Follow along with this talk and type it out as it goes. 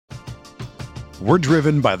We're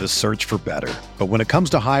driven by the search for better. But when it comes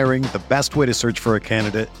to hiring, the best way to search for a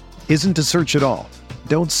candidate isn't to search at all.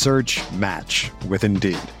 Don't search, match with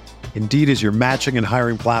Indeed. Indeed is your matching and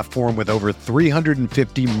hiring platform with over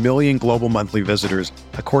 350 million global monthly visitors,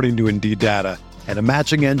 according to Indeed data, and a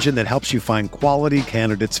matching engine that helps you find quality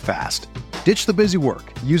candidates fast. Ditch the busy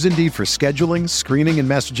work. Use Indeed for scheduling, screening, and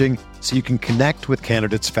messaging so you can connect with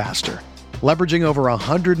candidates faster. Leveraging over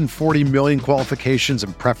 140 million qualifications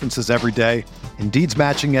and preferences every day, Indeed's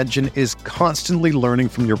matching engine is constantly learning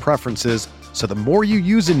from your preferences, so the more you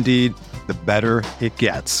use Indeed, the better it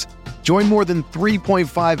gets. Join more than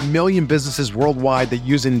 3.5 million businesses worldwide that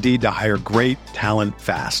use Indeed to hire great talent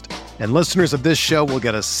fast. And listeners of this show will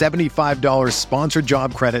get a $75 sponsored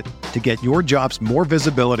job credit to get your jobs more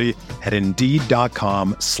visibility at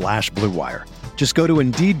Indeed.com/Blue Wire. Just go to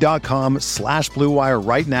Indeed.com/Blue Wire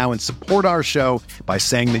right now and support our show by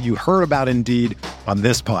saying that you heard about Indeed on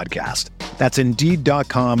this podcast. That's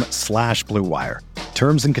Indeed.com/Blue Wire.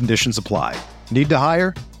 Terms and conditions apply. Need to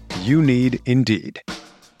hire? You need Indeed.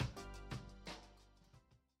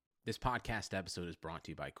 This podcast episode is brought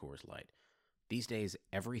to you by Coors Light. These days,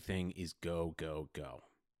 everything is go, go, go.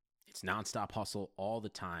 It's nonstop hustle all the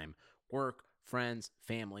time. Work, friends,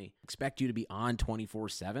 family, expect you to be on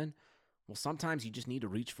 24/7. Well, sometimes you just need to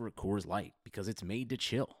reach for a Coors Light because it's made to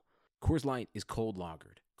chill. Coors Light is cold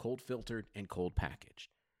lagered, cold filtered, and cold packaged.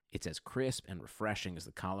 It's as crisp and refreshing as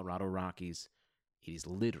the Colorado Rockies. It is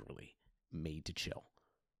literally made to chill.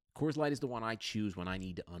 Coors Light is the one I choose when I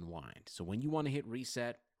need to unwind. So when you want to hit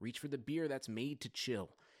reset, reach for the beer that's made to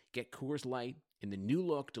chill. Get Coors Light in the new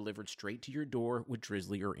look delivered straight to your door with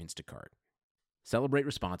Drizzly or Instacart. Celebrate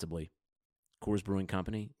responsibly. Coors Brewing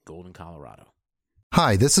Company, Golden, Colorado.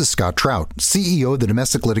 Hi, this is Scott Trout, CEO of the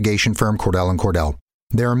domestic litigation firm Cordell & Cordell.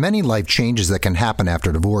 There are many life changes that can happen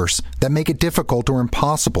after divorce that make it difficult or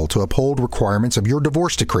impossible to uphold requirements of your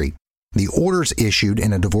divorce decree. The orders issued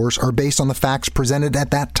in a divorce are based on the facts presented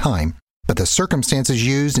at that time, but the circumstances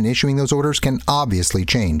used in issuing those orders can obviously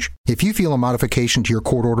change. If you feel a modification to your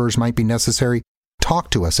court orders might be necessary,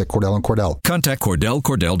 talk to us at Cordell & Cordell. Contact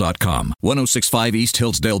CordellCordell.com, 1065 East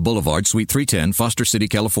Hillsdale Boulevard, Suite 310, Foster City,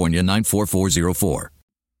 California, 94404.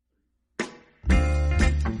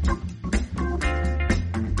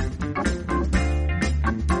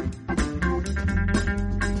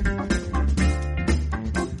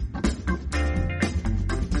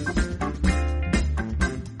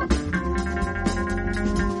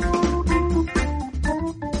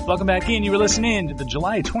 Welcome back in. You were listening to the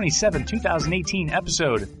July 27, 2018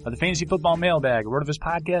 episode of the Fantasy Football Mailbag, a Word of His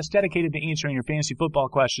podcast dedicated to answering your fantasy football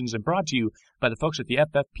questions and brought to you by the folks at the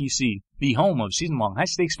FFPC, the home of season-long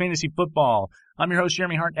high-stakes fantasy football. I'm your host,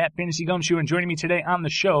 Jeremy Hart at Fantasy Gumshoe, and joining me today on the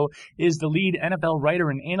show is the lead NFL writer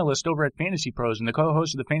and analyst over at Fantasy Pros and the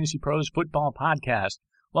co-host of the Fantasy Pros Football Podcast.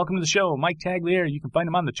 Welcome to the show, Mike Tagliere. You can find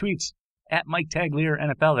him on the tweets at Mike Tagliere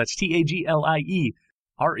NFL. That's Tagliere.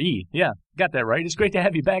 Yeah, got that right. It's great to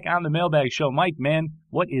have you back on the Mailbag Show. Mike, man,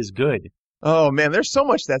 what is good? Oh, man, there's so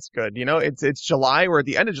much that's good. You know, it's July. We're at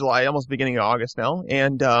the end of July, almost beginning of August now.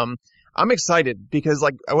 And I'm excited because,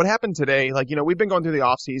 like, what happened today, like, you know, we've been going through the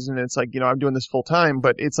off season, and it's like, you know, I'm doing this full time,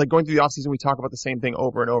 but it's like going through the off season, we talk about the same thing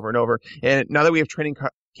over and over and over. And now that we have training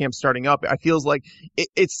camp starting up, I feels like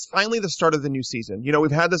it's finally the start of the new season. You know,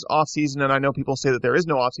 we've had this off season, and I know people say that there is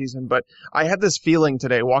no off season, but I had this feeling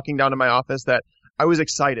today walking down to my office that I was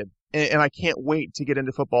excited, and I can't wait to get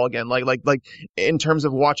into football again. Like in terms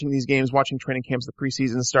of watching these games, watching training camps, the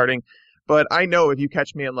preseason starting. But I know if you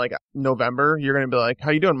catch me in like November, you're going to be like,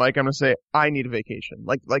 how you doing, Mike? I'm going to say, I need a vacation,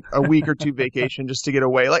 like a week or two vacation just to get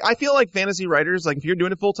away. Like, I feel like fantasy writers, like if you're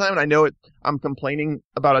doing it full time, and I know I'm complaining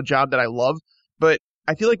about a job that I love, but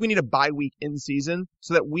I feel like we need a bye week in season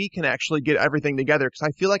so that we can actually get everything together. Cause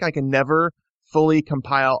I feel like I can never fully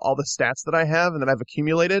compile all the stats that I have and that I've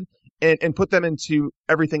accumulated and put them into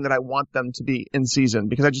everything that I want them to be in season,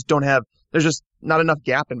 because I just don't have, there's just not enough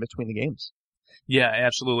gap in between the games. Yeah,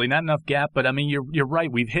 absolutely. Not enough gap, but I mean, you're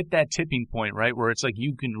right. We've hit that tipping point, right? Where it's like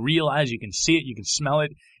you can realize, you can see it, you can smell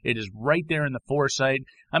it. It is right there in the foresight.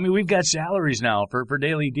 I mean, we've got salaries now for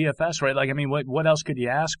daily DFS, right? Like, I mean, what else could you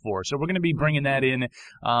ask for? So we're going to be bringing that in,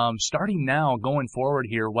 starting now going forward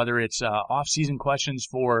here, whether it's, off-season questions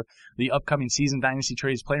for the upcoming season, dynasty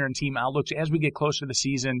trades, player and team outlooks as we get closer to the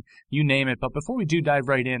season, you name it. But before we do dive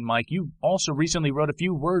right in, Mike, you also recently wrote a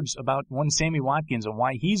few words about one Sammy Watkins and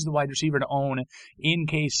why he's the wide receiver to own in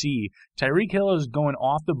KC. Tyreek Hill is going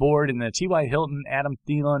off the board in the T.Y. Hilton, Adam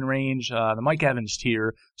Thielen range, the Mike Evans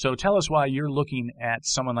tier. So tell us why you're looking at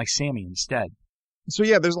someone like Sammy instead. So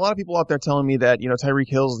yeah, there's a lot of people out there telling me that, Tyreek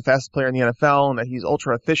Hill is the fastest player in the NFL and that he's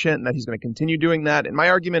ultra efficient and that he's going to continue doing that. And my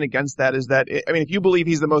argument against that is that, if you believe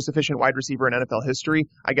he's the most efficient wide receiver in NFL history,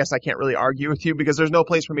 I guess I can't really argue with you because there's no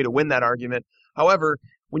place for me to win that argument. However,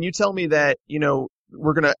 when you tell me that,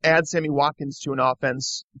 we're going to add Sammy Watkins to an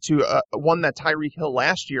offense, to one that Tyreek Hill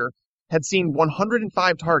last year had seen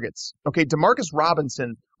 105 targets. Okay, Demarcus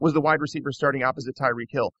Robinson was the wide receiver starting opposite Tyreek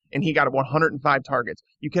Hill, and he got 105 targets.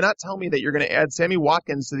 You cannot tell me that you're going to add Sammy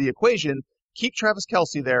Watkins to the equation, keep Travis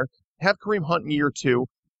Kelce there, have Kareem Hunt in year 2,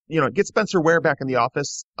 get Spencer Ware back in the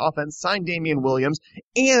offense, sign Damian Williams,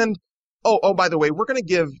 and by the way, we're going to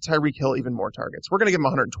give Tyreek Hill even more targets. We're going to give him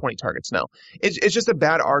 120 targets now. It's just a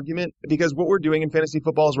bad argument because what we're doing in fantasy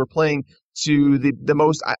football is we're playing to the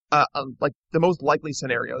most the most likely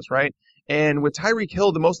scenarios, right? And with Tyreek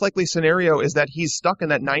Hill, the most likely scenario is that he's stuck in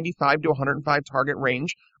that 95 to 105 target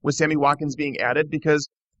range with Sammy Watkins being added because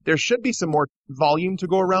there should be some more volume to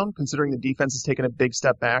go around considering the defense has taken a big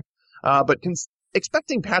step back. But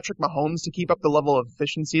expecting Patrick Mahomes to keep up the level of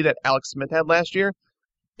efficiency that Alex Smith had last year,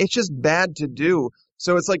 it's just bad to do.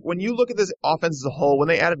 So it's like when you look at this offense as a whole, when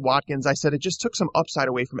they added Watkins, I said it just took some upside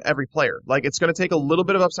away from every player. Like it's going to take a little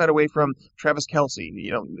bit of upside away from Travis Kelce,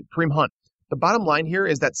 Kareem Hunt. The bottom line here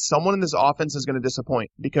is that someone in this offense is going to disappoint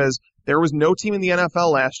because there was no team in the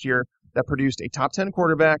NFL last year that produced a top 10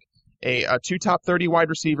 quarterback, a 2 top 30 wide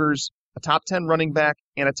receivers, a top 10 running back,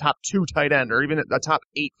 and a top 2 tight end, or even a top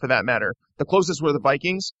 8 for that matter. The closest were the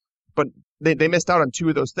Vikings, but they missed out on 2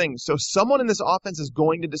 of those things. So someone in this offense is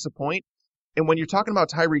going to disappoint. And when you're talking about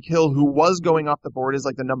Tyreek Hill, who was going off the board as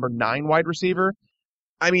like the number 9 wide receiver,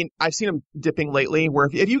 I've seen him dipping lately where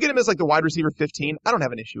if you get him as like the wide receiver 15, I don't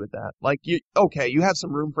have an issue with that. Like you have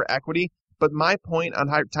some room for equity, but my point on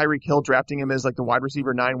Tyreek Hill drafting him as like the wide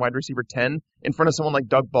receiver 9, wide receiver 10 in front of someone like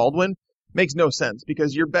Doug Baldwin makes no sense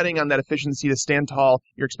because you're betting on that efficiency to stand tall.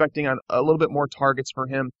 You're expecting on a little bit more targets for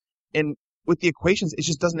him. And with the equations, it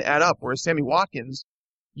just doesn't add up. Whereas Sammy Watkins,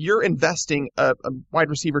 you're investing a wide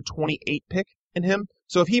receiver 28 pick in him.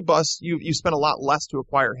 So if he busts, you spend a lot less to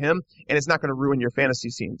acquire him, and it's not going to ruin your fantasy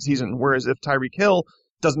season. Whereas if Tyreek Hill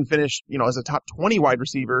doesn't finish, as a top 20 wide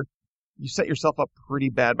receiver, you set yourself up pretty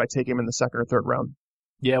bad by taking him in the 2nd or 3rd round.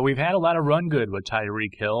 Yeah, we've had a lot of run good with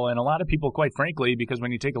Tyreek Hill, and a lot of people, quite frankly, because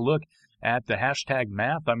when you take a look at the hashtag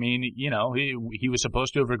math, he was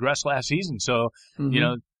supposed to have regressed last season. So,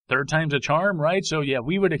 third time's a charm, right? So, yeah,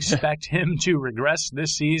 we would expect him to regress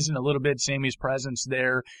this season a little bit, Sammy's presence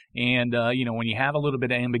there. And, when you have a little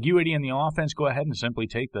bit of ambiguity in the offense, go ahead and simply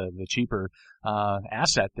take the cheaper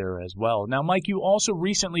asset there as well. Now, Mike, you also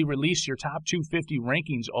recently released your top 250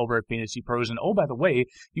 rankings over at Fantasy Pros. And, oh, by the way,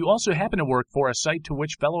 you also happen to work for a site to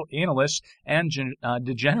which fellow analysts and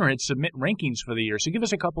degenerates submit rankings for the year. So give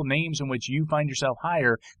us a couple names in which you find yourself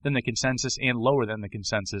higher than the consensus and lower than the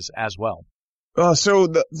consensus as well. So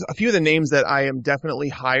a few of the names that I am definitely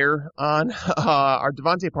higher on are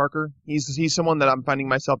Devontae Parker. He's someone that I'm finding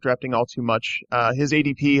myself drafting all too much. His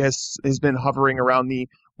ADP has been hovering around the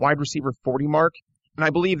wide receiver 40 mark, and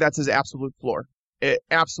I believe that's his absolute floor.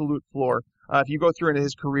 Absolute floor. If you go through into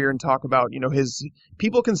his career and talk about,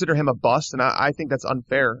 people consider him a bust, and I think that's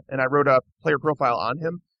unfair. And I wrote a player profile on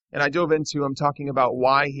him. And I dove into him talking about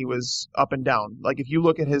why he was up and down. Like if you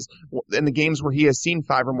look at in the games where he has seen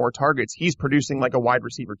 5 or more targets, he's producing like a wide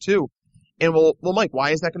receiver 2. And well, Mike, why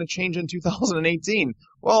is that going to change in 2018?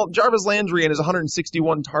 Well, Jarvis Landry and his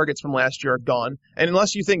 161 targets from last year are gone. And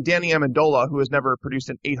unless you think Danny Amendola, who has never produced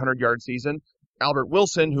an 800-yard season, Albert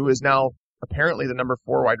Wilson, who is now apparently the number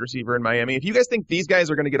 4 wide receiver in Miami, if you guys think these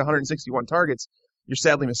guys are going to get 161 targets, you're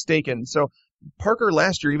sadly mistaken. So Parker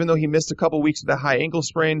last year, even though he missed a couple weeks with a high ankle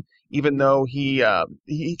sprain, even though he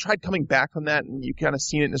tried coming back from that, and you kind of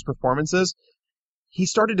seen it in his performances, he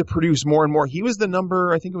started to produce more and more. He was the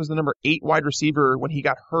number 8 wide receiver when he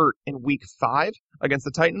got hurt in week 5 against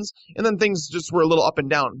the Titans, and then things just were a little up and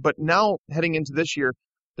down. But now heading into this year,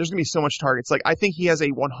 there's going to be so much targets. Like I think he has a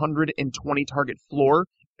 120 target floor,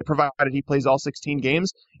 provided he plays all 16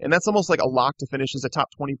 games, and that's almost like a lock to finish as a top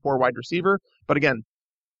 24 wide receiver. But again,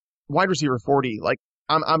 wide receiver 40, like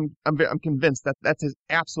I'm convinced that that's his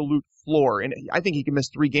absolute floor, and I think he can miss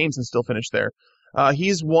 3 games and still finish there.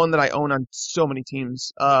 He's one that I own on so many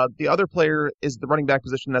teams. The other player is the running back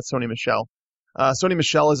position. That's Sony Michel. Sony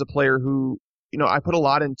Michel is a player who, I put a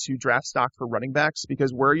lot into draft stock for running backs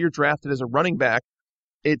because where you're drafted as a running back,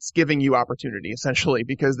 it's giving you opportunity essentially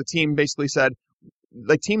because the team basically said,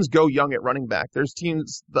 like teams go young at running back. There's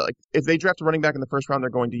teams that, like, if they draft a running back in the first round, they're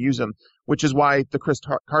going to use him, which is why the Chris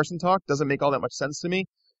Carson talk doesn't make all that much sense to me.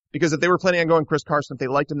 Because if they were planning on going Chris Carson, if they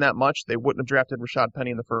liked him that much, they wouldn't have drafted Rashad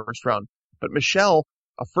Penny in the first round. But Michel,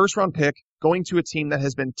 a first round pick, going to a team that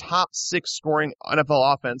has been top 6 scoring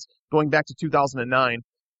NFL offense going back to 2009,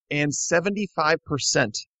 and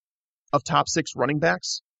 75% of top 6 running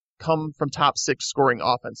backs come from top 6 scoring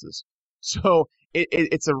offenses. So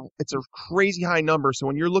it's a crazy high number. So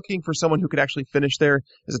when you're looking for someone who could actually finish there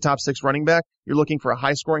as a top 6 running back, you're looking for a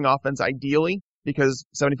high scoring offense ideally, because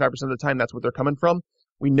 75% of the time that's what they're coming from.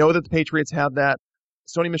 We know that the Patriots have that.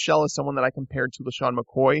 Sony Michel is someone that I compared to LaShawn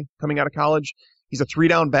McCoy coming out of college. He's a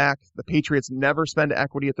 3-down back. The Patriots never spend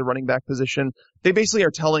equity at the running back position. They basically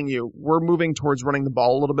are telling you, we're moving towards running the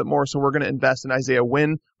ball a little bit more, so we're going to invest in Isaiah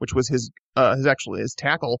Wynn, which was his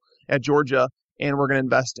tackle at Georgia, and we're going to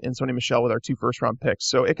invest in Sony Michel with our 2 first-round picks.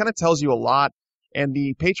 So it kind of tells you a lot. And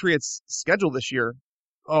the Patriots' schedule this year,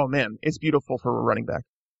 oh man, it's beautiful for a running back.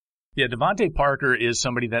 Yeah, Devontae Parker is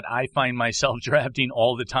somebody that I find myself drafting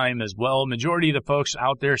all the time as well. Majority of the folks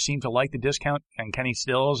out there seem to like the discount on Kenny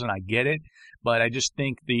Stills, and I get it. But I just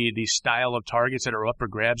think the style of targets that are up for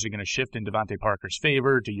grabs are going to shift in Devontae Parker's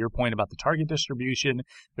favor. To your point about the target distribution,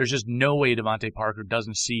 there's just no way Devontae Parker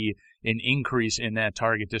doesn't see an increase in that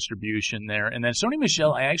target distribution there. And then Sony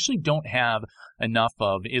Michel, I actually don't have enough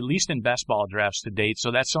of, at least in best ball drafts to date.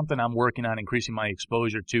 So that's something I'm working on increasing my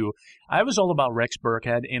exposure to. I was all about Rex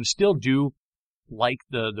Burkhead and still do like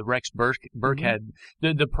the Rex Burkhead.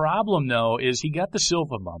 The problem, though, is he got the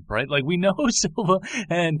Silva bump, right? Like, we know Silva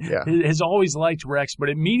and has always liked Rex, but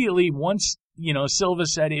immediately once, Silva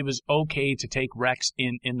said it was okay to take Rex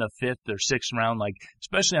in the 5th or 6th round, like,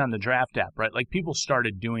 especially on the draft app, right? Like, people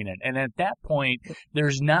started doing it. And at that point,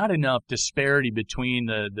 there's not enough disparity between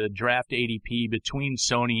the draft ADP, between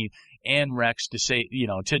Sony and Rex to say,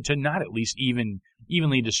 to not at least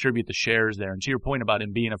evenly distribute the shares there. And to your point about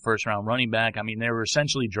him being a first-round running back, I mean, they were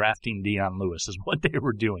essentially drafting Dion Lewis is what they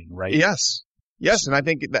were doing, right? Yes, and I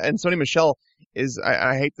think and Sony Michel is,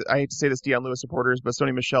 I hate to say this, Dion Lewis supporters, but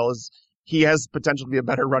Sony Michel he has potential to be a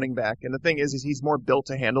better running back. And the thing is he's more built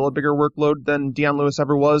to handle a bigger workload than Dion Lewis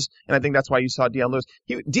ever was. And I think that's why you saw Dion Lewis.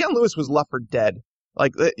 Dion Lewis was left for dead.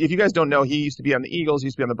 Like, if you guys don't know, he used to be on the Eagles, he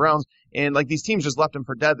used to be on the Browns, and like these teams just left him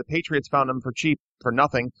for dead. The Patriots found him for cheap, for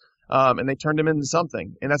nothing. And they turned him into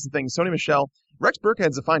something. And that's the thing. Sony Michel, Rex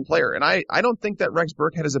Burkhead's a fine player. And I don't think that Rex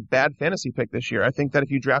Burkhead is a bad fantasy pick this year. I think that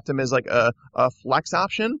if you draft him as like a flex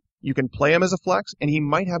option, you can play him as a flex and he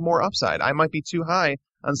might have more upside. I might be too high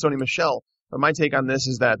on Sony Michel. But my take on this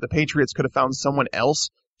is that the Patriots could have found someone else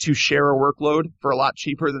to share a workload for a lot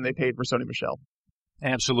cheaper than they paid for Sony Michel.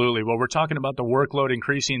 Absolutely. Well, we're talking about the workload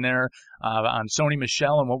increasing there on Sony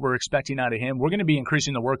Michel and what we're expecting out of him. We're going to be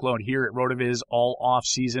increasing the workload here at RotoViz all off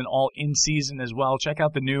season, all in season as well. Check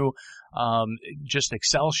out the new just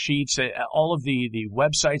Excel sheets, all of the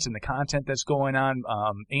websites and the content that's going on.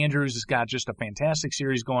 Andrews has got just a fantastic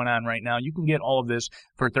series going on right now. You can get all of this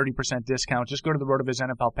for a 30% discount. Just go to the RotoViz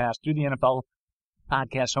NFL Pass through the NFL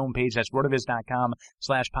podcast homepage. That's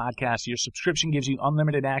rotoviz.com/podcast. Your subscription gives you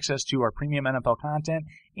unlimited access to our premium NFL content,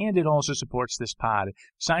 and it also supports this pod.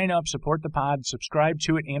 Sign up, support the pod, subscribe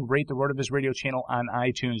to it, and rate the RotoViz radio channel on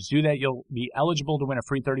iTunes. Do that, you'll be eligible to win a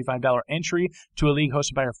free $35 entry to a league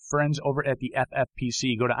hosted by our friends over at the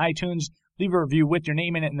FFPC. Go to iTunes, leave a review with your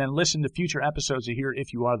name in it, and then listen to future episodes to hear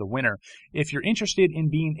if you are the winner. If you're interested in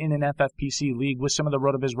being in an FFPC league with some of the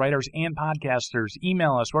RotoViz writers and podcasters,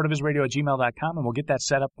 email us, rotovizradio@gmail.com, and we'll get that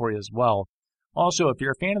set up for you as well. Also, if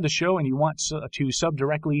you're a fan of the show and you want to sub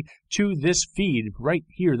directly to this feed, right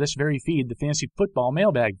here, this very feed, the Fantasy Football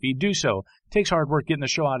Mailbag feed, do so. It takes hard work getting the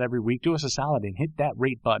show out every week. Do us a solid and hit that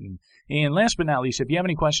rate button. And last but not least, if you have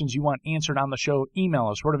any questions you want answered on the show, email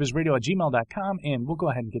us, rotovizradio@gmail.com, and we'll go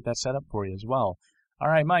ahead and get that set up for you as well. All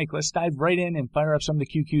right, Mike, let's dive right in and fire up some of the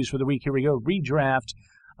QQs for the week. Here we go. Redraft.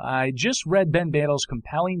 I just read Ben Battle's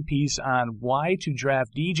compelling piece on why to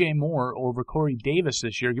draft DJ Moore over Corey Davis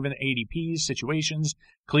this year, given the ADPs, situations,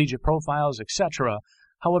 collegiate profiles, etc.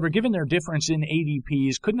 However, given their difference in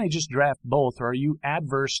ADPs, couldn't I just draft both, or are you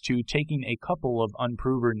adverse to taking a couple of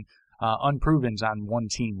unprovens on one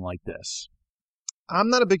team like this? I'm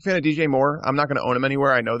not a big fan of DJ Moore. I'm not going to own him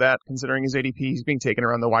anywhere. I know that, considering his ADP. He's being taken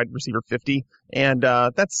around the wide receiver 50, and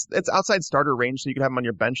that's outside starter range, so you could have him on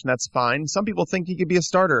your bench, and that's fine. Some people think he could be a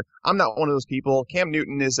starter. I'm not one of those people. Cam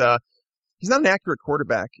Newton is he's not an accurate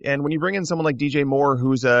quarterback, and when you bring in someone like DJ Moore,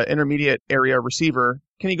 who's an intermediate area receiver,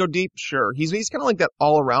 can he go deep? Sure. He's kind of like that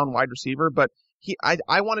all-around wide receiver, but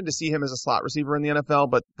I wanted to see him as a slot receiver in the NFL,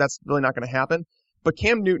 but that's really not going to happen. But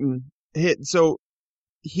Cam Newton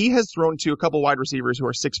he has thrown to a couple wide receivers who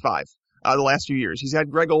are 6'5", the last few years. He's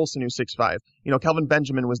had Greg Olsen, who's 6'5". Kelvin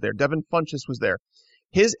Benjamin was there. Devin Funchess was there.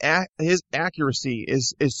 his accuracy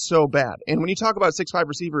is so bad. And when you talk about 6'5"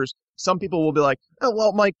 receivers, some people will be like, oh,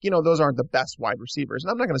 well, Mike, those aren't the best wide receivers.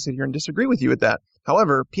 And I'm not going to sit here and disagree with you with that.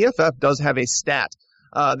 However, PFF does have a stat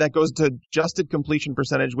that goes to adjusted completion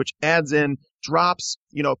percentage, which adds in drops,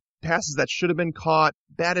 passes that should have been caught,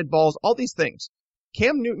 batted balls, all these things.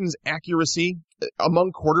 Cam Newton's accuracy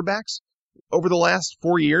among quarterbacks over the last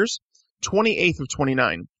 4 years, 28th of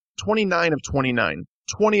 29, 29 of 29,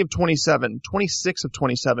 20 of 27, 26 of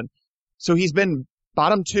 27. So he's been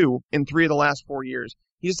bottom 2 in 3 of the last 4 years.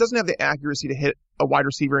 He just doesn't have the accuracy to hit a wide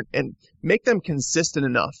receiver and make them consistent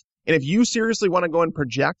enough. And if you seriously want to go and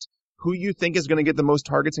project who you think is going to get the most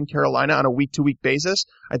targets in Carolina on a week-to-week basis,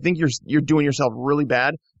 I think you're doing yourself really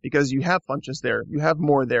bad because you have Funchess there. You have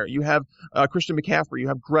Moore there. You have Christian McCaffrey. You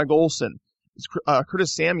have Greg Olsen.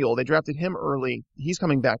 Curtis Samuel. They drafted him early. He's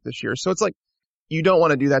coming back this year. So it's like you don't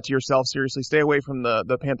want to do that to yourself. Seriously, stay away from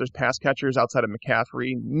the Panthers pass catchers outside of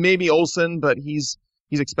McCaffrey. Maybe Olsen, but he's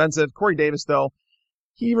expensive. Corey Davis, though,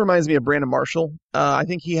 he reminds me of Brandon Marshall. I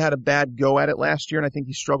think he had a bad go at it last year, and I think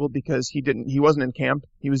he struggled because he wasn't in camp.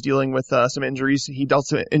 He was dealing with some injuries. He dealt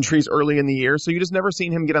some injuries early in the year, so you just never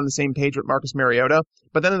seen him get on the same page with Marcus Mariota.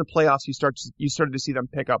 But then in the playoffs, you started to see them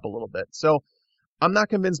pick up a little bit. So I'm not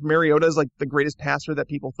convinced Mariota is like the greatest passer that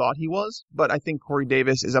people thought he was, but I think Corey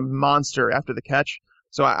Davis is a monster after the catch.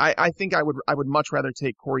 So I think I would much rather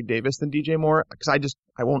take Corey Davis than DJ Moore because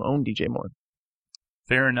I won't own DJ Moore.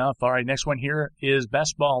 Fair enough. All right, next one here is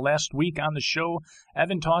best ball. Last week on the show,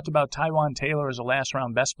 Evan talked about Taywan Taylor as a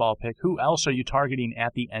last-round best ball pick. Who else are you targeting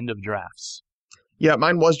at the end of drafts? Yeah,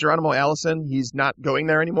 mine was Geronimo Allison. He's not going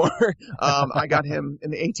there anymore. I got him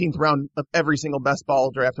in the 18th round of every single best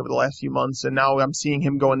ball draft over the last few months, and now I'm seeing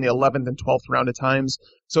him go in the 11th and 12th round at times.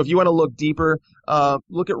 So if you want to look deeper,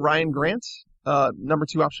 look at Ryan Grant, number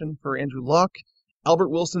 2 option for Andrew Luck. Albert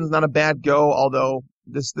Wilson's not a bad go, although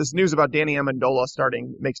this news about Danny Amendola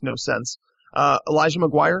starting makes no sense. Elijah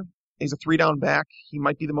McGuire, he's a 3-down back. He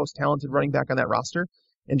might be the most talented running back on that roster.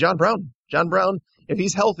 And John Brown, if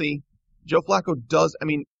he's healthy, Joe Flacco does,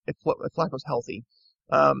 if Flacco's healthy,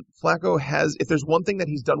 Flacco has, if there's one thing that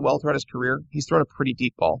he's done well throughout his career, he's thrown a pretty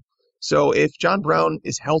deep ball. So if John Brown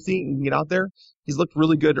is healthy and can get out there, he's looked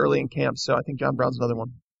really good early in camp. So I think John Brown's another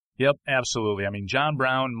one. Yep, absolutely. John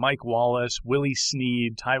Brown, Mike Wallace, Willie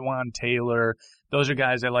Snead, Taywan Taylor, those are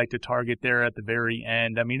guys I like to target there at the very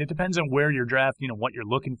end. It depends on where you're drafting, what you're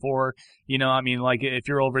looking for. Like if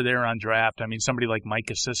you're over there on draft, somebody like Mike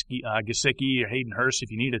Gesicki or Hayden Hurst,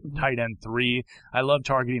 if you need a tight end 3, I love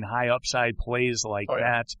targeting high upside plays like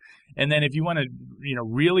that. And then if you want to,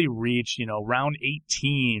 really reach, round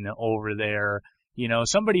 18 over there,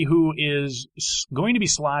 somebody who is going to be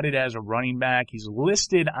slotted as a running back, he's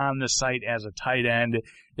listed on the site as a tight end,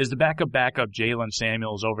 is the backup Jalen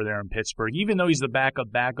Samuels over there in Pittsburgh. Even though he's the backup,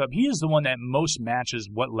 he is the one that most matches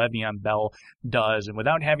what Le'Veon Bell does. And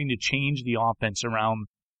without having to change the offense around,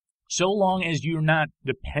 so long as you're not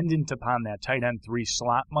dependent upon that tight end 3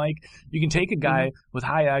 slot, Mike, you can take a guy with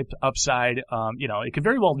high upside. It could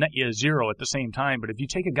very well net you a 0 at the same time. But if you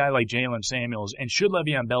take a guy like Jalen Samuels, and should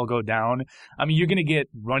Le'Veon Bell go down, you're going to get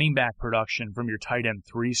running back production from your tight end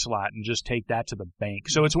 3 slot and just take that to the bank.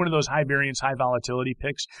 So it's one of those high variance, high volatility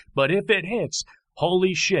picks. But if it hits,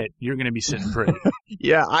 holy shit, you're going to be sitting pretty.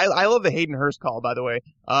 Yeah, I love the Hayden Hurst call, by the way.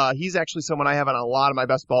 He's actually someone I have on a lot of my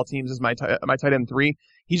best ball teams as my tight end 3.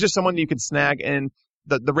 He's just someone you could snag. And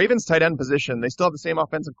the Ravens tight end position, they still have the same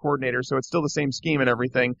offensive coordinator, so it's still the same scheme and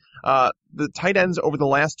everything. The tight ends over the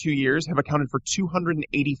last 2 years have accounted for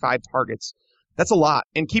 285 targets. That's a lot.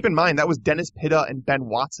 And keep in mind, that was Dennis Pitta and Ben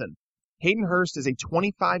Watson. Hayden Hurst is a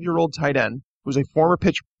 25-year-old tight end who's a former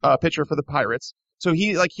pitcher for the Pirates. So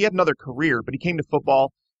he had another career, but he came to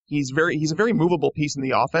football. He's a very movable piece in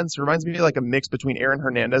the offense. It reminds me of like a mix between Aaron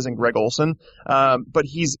Hernandez and Greg Olsen. But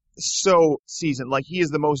he's so seasoned. Like, he is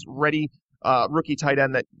the most ready rookie tight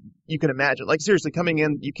end that you can imagine. Like, seriously, coming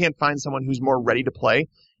in, you can't find someone who's more ready to play.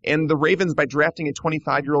 And the Ravens, by drafting a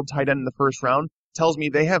 25-year-old tight end in the first round, tells me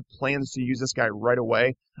they have plans to use this guy right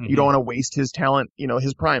away. Mm-hmm. You don't want to waste his talent,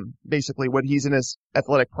 his prime, basically what he's in his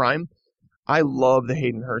athletic prime. I love the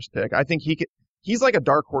Hayden Hurst pick. I think he's like a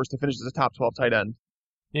dark horse to finish as a top 12 tight end.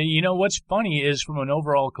 Yeah, what's funny is from an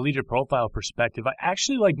overall collegiate profile perspective, I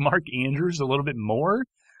actually like Mark Andrews a little bit more.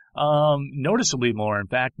 noticeably more, in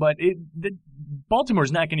fact. But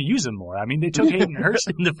Baltimore's not going to use him more. I mean, they took Hayden Hurst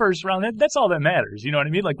in the first round. That's all that matters. You know what I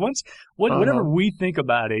mean? Like whatever we think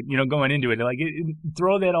about it, going into it,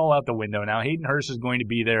 throw that all out the window now. Hayden Hurst is going to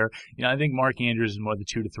be there. I think Mark Andrews is more the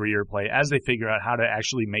 2 to 3 year play as they figure out how to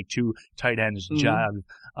actually make two tight ends job.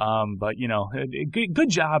 But good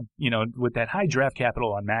job, with that high draft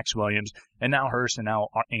capital on Max Williams and now Hurst and now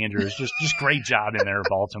Andrews. Just great job in there,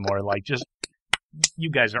 Baltimore. Like, just,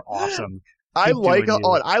 you guys are awesome. I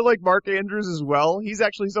like Mark Andrews as well. He's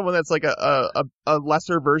actually someone that's like a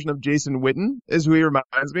lesser version of Jason Witten, is who he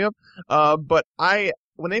reminds me of. But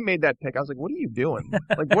when they made that pick, I was like, what are you doing?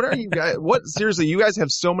 Like, what are you guys, seriously, you guys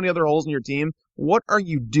have so many other holes in your team. What are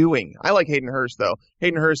you doing? I like Hayden Hurst though.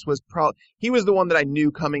 Hayden Hurst was he was the one that I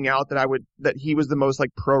knew coming out that he was the most like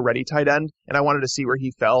pro ready tight end, and I wanted to see where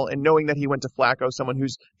he fell. And knowing that he went to Flacco, someone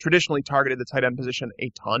who's traditionally targeted the tight end position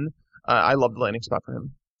a ton, I love the landing spot for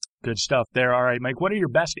him. Good stuff there. All right, Mike, what are your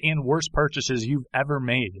best and worst purchases you've ever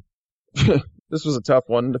made? This was a tough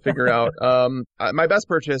one to figure out. My best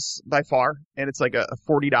purchase by far, and it's like a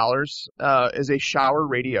 $40, is a shower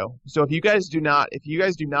radio. So if you guys do not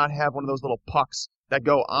have one of those little pucks that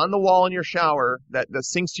go on the wall in your shower that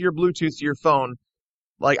syncs to your Bluetooth to your phone,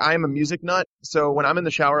 like, I am a music nut. So when I'm in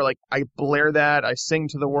the shower, like, I blare that, I sing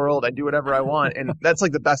to the world, I do whatever I want, and that's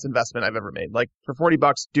like the best investment I've ever made. Like, for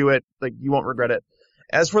 $40, do it. Like, you won't regret it.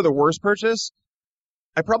 As for the worst purchase,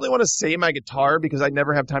 I probably want to say my guitar because I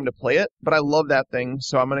never have time to play it, but I love that thing,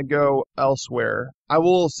 so I'm going to go elsewhere. I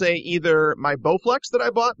will say either my Bowflex that I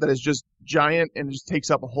bought that is just giant and just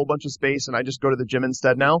takes up a whole bunch of space and I just go to the gym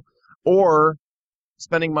instead now, or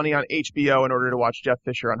spending money on HBO in order to watch Jeff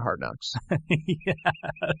Fisher on Hard Knocks.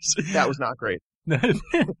 Yes. That was not great.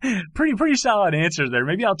 Pretty solid answers there.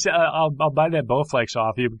 Maybe I'll buy that Bowflex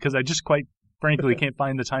off you because I just quite frankly can't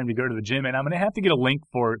find the time to go to the gym, and I'm going to have to get a link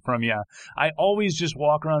for it from you. I always just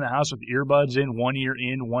walk around the house with earbuds in, 1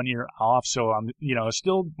 ear off, so I'm,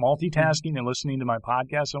 still multitasking and listening to my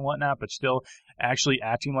podcasts and whatnot, but still actually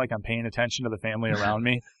acting like I'm paying attention to the family around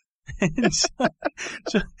me.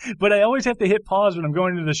 But I always have to hit pause when I'm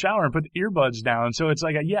going into the shower and put the earbuds down, so it's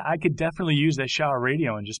like, I could definitely use that shower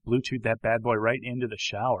radio and just Bluetooth that bad boy right into the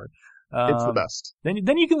shower. It's the best. Then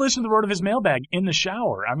you can listen to the Road of His mailbag in the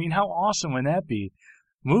shower. I mean, how awesome would that be?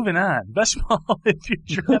 Moving on. Best ball, if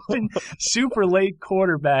you're drafting super late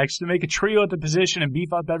quarterbacks to make a trio at the position and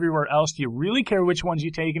beef up everywhere else, do you really care which ones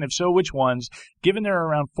you take? And if so, which ones? Given there are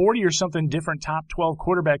around 40 or something different top 12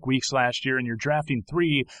 quarterback weeks last year and you're drafting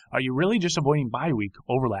 3, are you really just avoiding bye week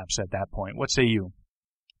overlaps at that point? What say you?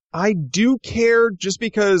 I do care just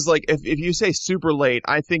because, like, if you say super late,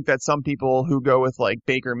 I think that some people who go with, like,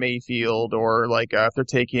 Baker Mayfield or, like, if they're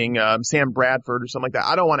taking Sam Bradford or something like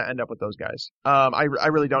that, I don't want to end up with those guys. I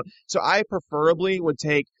really don't. So I preferably would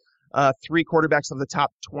take 3 quarterbacks of the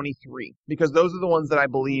top 23 because those are the ones that I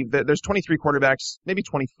believe that there's 23 quarterbacks, maybe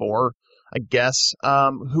 24, I guess,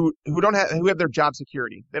 who have their job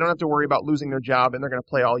security. They don't have to worry about losing their job and they're going to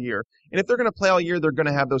play all year. And if they're going to play all year, they're going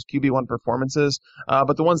to have those QB1 performances.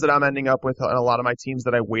 But the ones that I'm ending up with on a lot of my teams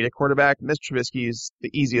that I weight at quarterback, Mitch Trubisky is the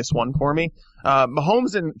easiest one for me.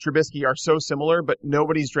 Mahomes and Trubisky are so similar, but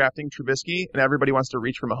nobody's drafting Trubisky and everybody wants to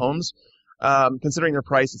reach for Mahomes. Considering their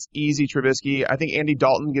price, it's easy Trubisky. I think Andy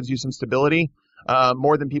Dalton gives you some stability,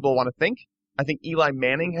 more than people want to think. I think Eli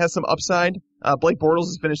Manning has some upside. Blake Bortles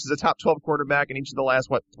has finished as a top 12 quarterback in each of the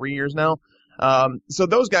last, 3 years now. So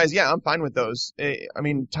those guys, yeah, I'm fine with those. I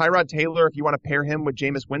mean, Tyrod Taylor, if you want to pair him with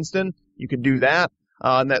Jameis Winston, you could do that.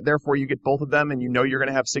 And that therefore you get both of them and you're going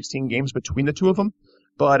to have 16 games between the two of them.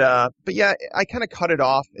 But yeah, I kind of cut it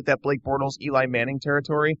off at that Blake Bortles, Eli Manning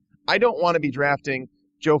territory. I don't want to be drafting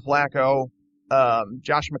Joe Flacco,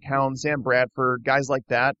 Josh McCown, Sam Bradford, guys like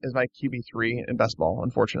that as my QB3 in best ball,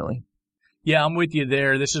 unfortunately. Yeah, I'm with you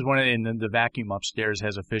there. This is and the vacuum upstairs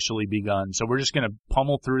has officially begun. So we're just going to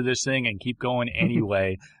pummel through this thing and keep going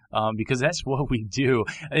anyway, because that's what we do.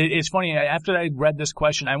 It's funny. After I read this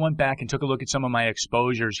question, I went back and took a look at some of my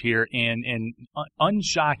exposures here, and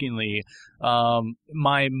unshockingly,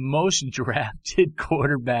 my most drafted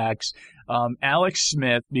quarterbacks, Alex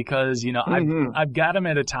Smith, because, I've got him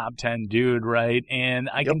at a top 10 dude, right? And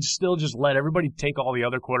I can still just let everybody take all the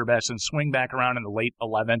other quarterbacks and swing back around in the late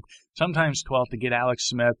 11th, sometimes 12th to get Alex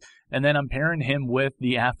Smith. And then I'm pairing him with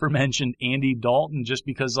the aforementioned Andy Dalton just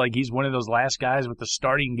because, like, he's one of those last guys with the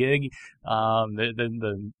starting gig.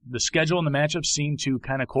 The schedule and the matchups seem to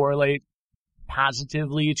kind of correlate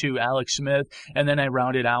positively to Alex Smith, and then I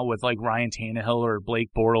round it out with like Ryan Tannehill or Blake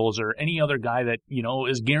Bortles or any other guy that,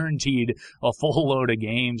 is guaranteed a full load of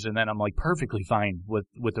games, and then I'm like perfectly fine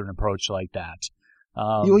with an approach like that.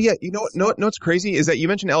 Well, yeah, you know what's crazy is that you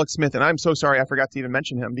mentioned Alex Smith, and I'm so sorry I forgot to even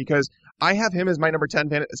mention him because I have him as my number 10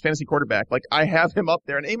 fantasy quarterback. Like, I have him up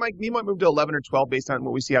there, and he might move to 11 or 12 based on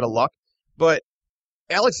what we see out of luck. But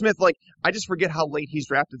Alex Smith, like, I just forget how late he's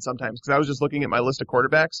drafted sometimes because I was just looking at my list of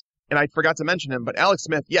quarterbacks, and I forgot to mention him. But Alex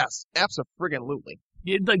Smith, yes, abso-friggin-lutely.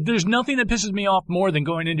 Like, there's nothing that pisses me off more than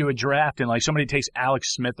going into a draft and, like, somebody takes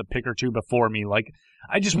Alex Smith a pick or two before me. Like,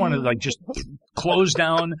 I just want to, like, just close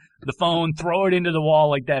down the phone, throw it into the wall.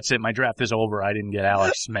 Like, that's it. My draft is over. I didn't get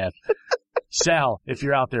Alex Smith. Sal, if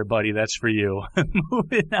you're out there, buddy, that's for you.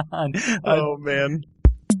 Moving on. Oh, man.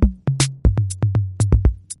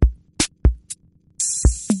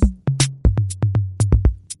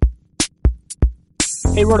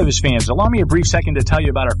 Hey, RotoViz fans, allow me a brief second to tell you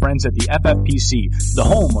about our friends at the FFPC, the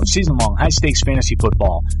home of season-long high-stakes fantasy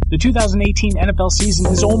football. The 2018 NFL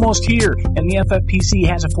season is almost here, and the FFPC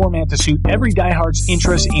has a format to suit every diehard's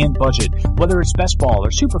interest and budget. Whether it's best ball or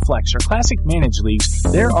superflex or classic managed leagues,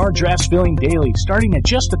 there are drafts filling daily, starting at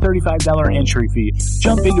just a $35 entry fee.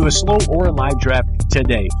 Jump into a slow or a live draft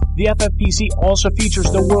today. The FFPC also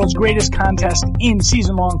features the world's greatest contest in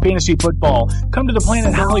season-long fantasy football. Come to the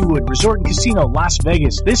Planet Hollywood Resort and Casino, Las Vegas,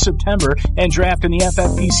 this September and draft in the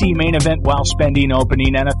FFPC main event while spending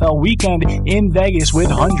opening NFL weekend in Vegas with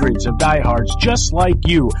hundreds of diehards just like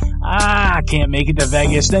you. Can't make it to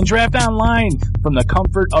Vegas? Then draft online from the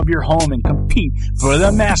comfort of your home and compete for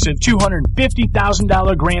the massive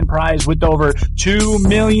 $250,000 grand prize with over $2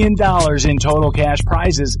 million in total cash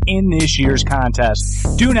prizes in this year's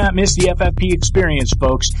contest. Do not miss the FFP experience,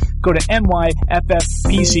 folks. Go to myffpc.com.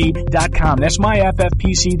 That's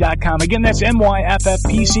myffpc.com. Again, that's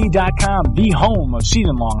myffpc.com, the home of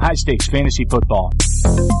season-long high-stakes fantasy football.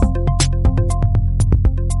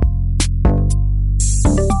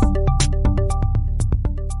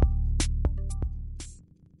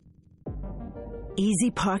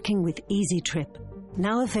 Easy parking with Easy Trip,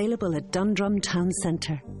 now available at Dundrum Town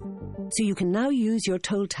Centre. So you can now use your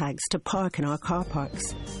toll tags to park in our car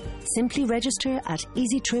parks. Simply register at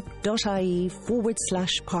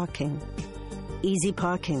easytrip.ie/parking. Easy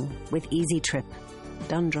parking with Easy Trip.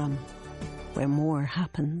 Dundrum, where more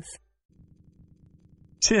happens.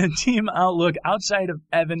 Team outlook, outside of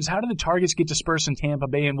Evans, how do the targets get dispersed in Tampa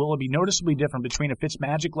Bay, and will it be noticeably different between a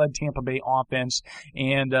Fitzmagic-led Tampa Bay offense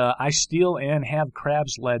and I steal and have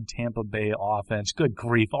Krabs-led Tampa Bay offense? Good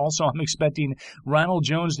grief. Also, I'm expecting Ronald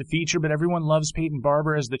Jones to feature, but everyone loves Peyton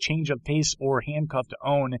Barber as the change of pace or handcuff to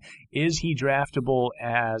own. Is he draftable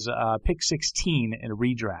as pick 16 in a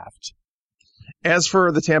redraft? As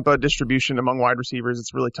for the Tampa distribution among wide receivers,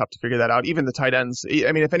 it's really tough to figure that out. Even the tight ends.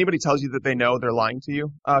 I mean, if anybody tells you that they know, they're lying to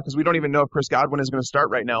you. Because we don't even know if Chris Godwin is going to start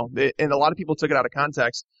right now. And a lot of people took it out of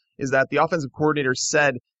context, is that the offensive coordinator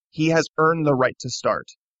said he has earned the right to start.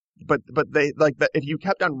 But they, like, if you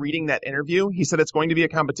kept on reading that interview, he said it's going to be a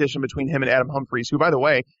competition between him and Adam Humphries, who, by the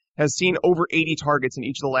way, has seen over 80 targets in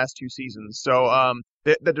each of the last two seasons. So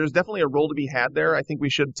there's definitely a role to be had there. I think we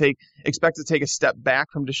should expect to take a step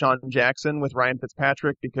back from Deshaun Jackson with Ryan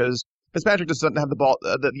Fitzpatrick, because Fitzpatrick just doesn't have the ball,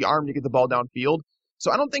 the arm to get the ball downfield.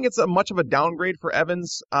 So I don't think it's much of a downgrade for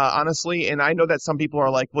Evans, honestly. And I know that some people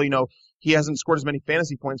are like, well, you know, he hasn't scored as many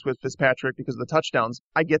fantasy points with Fitzpatrick because of the touchdowns.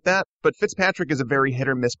 I get that, but Fitzpatrick is a very hit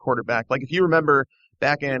or miss quarterback. Like, if you remember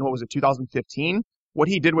back in, 2015? What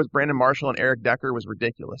he did with Brandon Marshall and Eric Decker was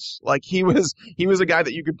ridiculous. Like, he was a guy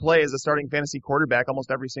that you could play as a starting fantasy quarterback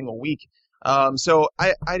almost every single week. So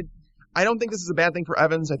I don't think this is a bad thing for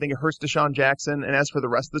Evans. I think it hurts Deshaun Jackson. And as for the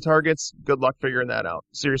rest of the targets, good luck figuring that out.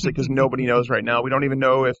 Seriously, because nobody knows right now. We don't even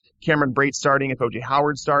know if Cameron Brate's starting, if O.J.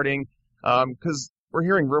 Howard's starting, because we're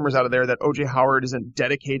hearing rumors out of there that O.J. Howard isn't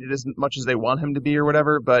dedicated as much as they want him to be or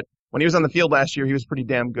whatever. But when he was on the field last year, he was pretty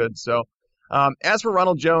damn good. So. As for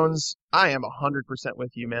Ronald Jones, I am 100%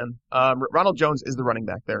 with you, man. Ronald Jones is the running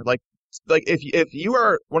back there. Like if you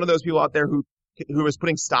are one of those people out there who is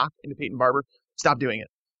putting stock into Peyton Barber, stop doing it.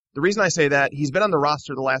 The reason I say that, he's been on the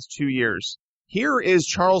roster the last 2 years. Here is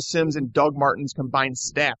Charles Sims and Doug Martin's combined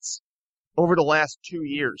stats over the last 2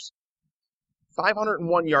 years.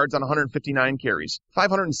 501 yards on 159 carries,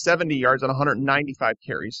 570 yards on 195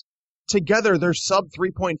 carries. Together, they're sub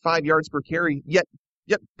 3.5 yards per carry, yet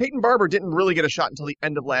Peyton Barber didn't really get a shot until the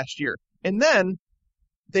end of last year. And then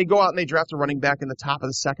they go out and they draft a running back in the top of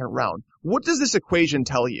the second round. What does this equation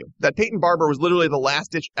tell you? That Peyton Barber was literally the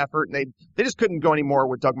last-ditch effort, and they just couldn't go anymore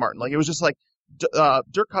with Doug Martin. Like, it was just like,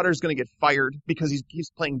 Dirk Cutter's going to get fired because he's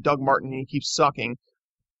playing Doug Martin and he keeps sucking.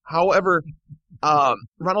 However,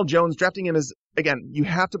 Ronald Jones, drafting him is, again, you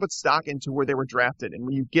have to put stock into where they were drafted. And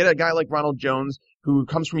when you get a guy like Ronald Jones, who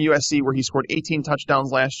comes from USC, where he scored 18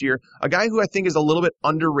 touchdowns last year, a guy who I think is a little bit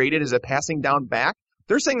underrated as a passing down back,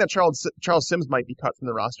 they're saying that Charles Sims might be cut from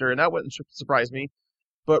the roster, and that wouldn't surprise me.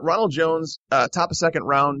 But Ronald Jones, top of second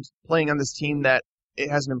round, playing on this team that it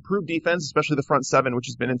has an improved defense, especially the front seven, which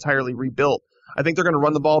has been entirely rebuilt. I think they're going to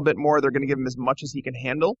run the ball a bit more. They're going to give him as much as he can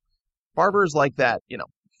handle. Barber's like that,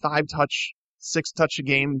 5-touch, 6-touch a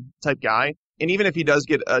game type guy. And even if he does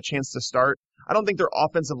get a chance to start, I don't think their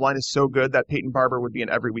offensive line is so good that Peyton Barber would be an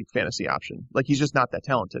every week fantasy option. Like, he's just not that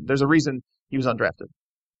talented. There's a reason he was undrafted.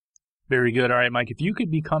 Very good. All right, Mike, if you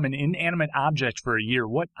could become an inanimate object for a year,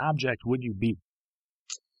 what object would you be?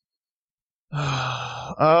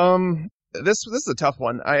 This is a tough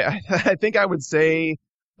one. I think I would say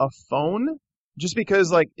a phone, just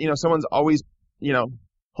because, someone's always,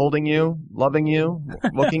 holding you, loving you,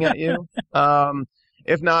 looking at you.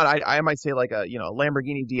 If not, I might say a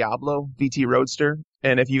Lamborghini Diablo VT Roadster.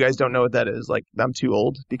 And if you guys don't know what that is, I'm too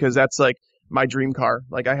old, because that's my dream car.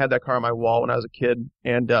 I had that car on my wall when I was a kid,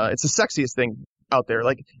 and it's the sexiest thing out there.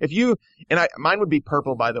 Mine would be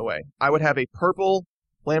purple, by the way. I would have a purple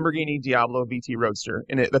Lamborghini Diablo VT Roadster,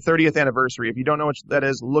 and the 30th anniversary. If you don't know what that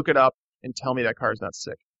is, look it up and tell me that car is not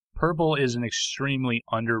sick. Purple is an extremely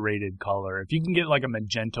underrated color. If you can get a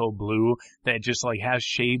magenta blue that just has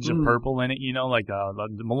shades of purple in it,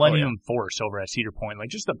 the Millennium Force over at Cedar Point,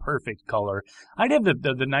 just the perfect color. I'd have the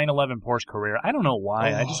 911 Porsche Carrera. I don't know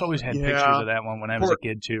why. I just always had pictures of that one when I was a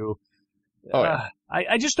kid too.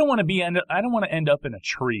 I just don't want to I don't want to end up in a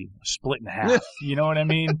tree split in half. You know what I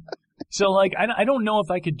mean? So I don't know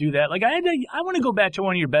if I could do that. I want to go back to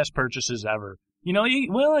one of your best purchases ever.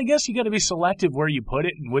 I guess you got to be selective where you put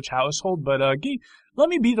it in which household, but let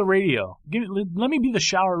me be the radio. Let me be the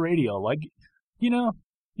shower radio. I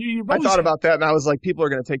thought about that, and I was like, people are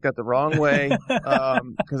going to take that the wrong way,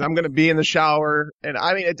 because I'm going to be in the shower. And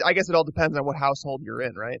I guess it all depends on what household you're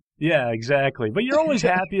in, right? Yeah, exactly. But you're always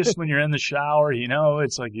happiest when you're in the shower.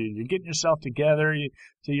 It's like you're getting yourself together.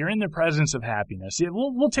 So you're in the presence of happiness. Yeah,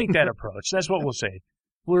 we'll take that approach. That's what we'll say.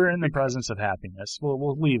 We're in the presence of happiness.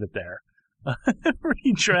 We'll leave it there.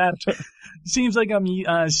 Redraft. Seems like I'm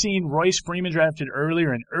seeing Royce Freeman drafted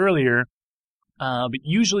earlier and earlier, but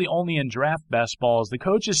usually only in draft best balls. The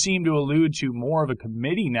coaches seem to allude to more of a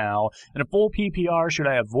committee now. In a full PPR, should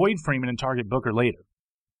I avoid Freeman and target Booker later?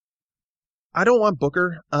 I don't want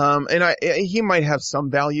Booker, and he might have some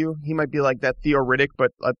value. He might be like that Theo Riddick, but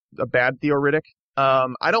a bad Theo Riddick.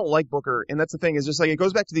 I don't like Booker, and that's the thing, is just it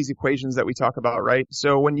goes back to these equations that we talk about, right?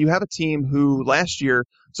 So when you have a team who last year,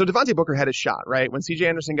 so Devontae Booker had his shot, right? When CJ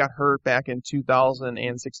Anderson got hurt back in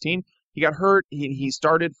 2016, he got hurt. He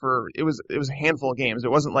started it was a handful of games.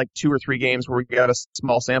 It wasn't 2 or 3 games where we got a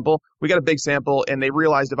small sample. We got a big sample, and they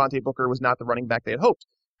realized Devontae Booker was not the running back they had hoped.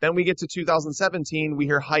 Then we get to 2017, we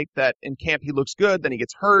hear hype that in camp he looks good, then he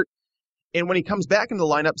gets hurt. And when he comes back in the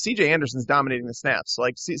lineup, CJ Anderson's dominating the snaps.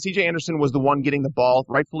 CJ Anderson was the one getting the ball,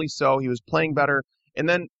 rightfully so. He was playing better. And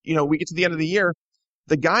then, we get to the end of the year.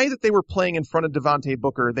 The guy that they were playing in front of Devontae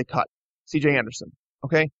Booker, they cut. CJ Anderson.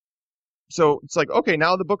 Okay? So it's okay,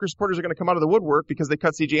 now the Booker supporters are going to come out of the woodwork because they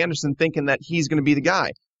cut CJ Anderson thinking that he's going to be the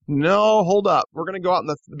guy. No, hold up. We're going to go out in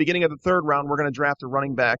the beginning of the third round. We're going to draft a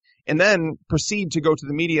running back and then proceed to go to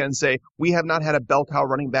the media and say, we have not had a bell cow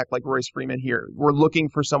running back like Royce Freeman here. We're looking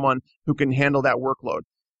for someone who can handle that workload.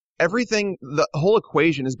 The whole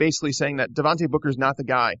equation is basically saying that Devontae Booker's not the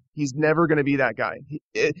guy. He's never going to be that guy.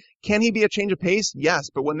 Can he be a change of pace? Yes.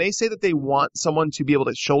 But when they say that they want someone to be able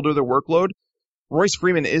to shoulder the workload, Royce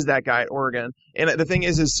Freeman is that guy at Oregon. And the thing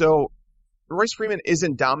is Royce Freeman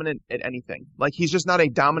isn't dominant at anything. He's just not a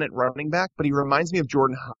dominant running back, but he reminds me of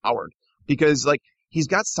Jordan Howard because, he's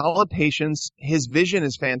got solid patience. His vision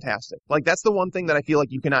is fantastic. That's the one thing that I feel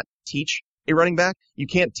like you cannot teach a running back. You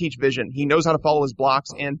can't teach vision. He knows how to follow his blocks.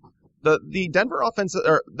 And the Denver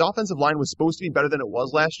the offensive line was supposed to be better than it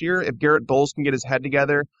was last year. If Garrett Bowles can get his head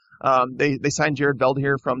together, they signed Jared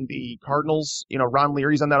Veldheer from the Cardinals. Ron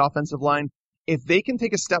Leary's on that offensive line. If they can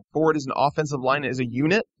take a step forward as an offensive line, as a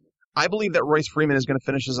unit, I believe that Royce Freeman is going to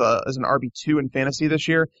finish as an RB2 in fantasy this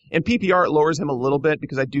year. In PPR, it lowers him a little bit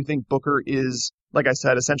because I do think Booker is, like I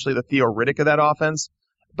said, essentially the Theo Riddick of that offense,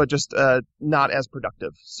 but just not as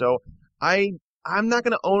productive. So I'm not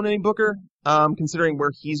going to own any Booker, considering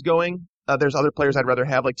where he's going. There's other players I'd rather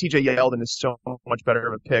have, like TJ Yeldon is so much better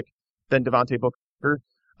of a pick than Devontae Booker.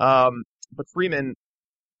 But Freeman,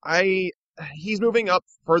 he's moving up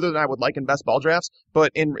further than I would like in best ball drafts,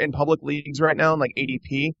 but in public leagues right now, in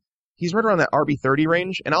ADP, he's right around that RB30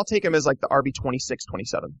 range, and I'll take him as the RB26,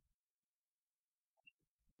 27.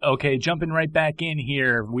 Okay, jumping right back in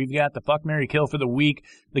here. We've got the Fuck, Marry, Kill for the week.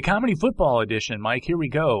 The comedy football edition, Mike. Here we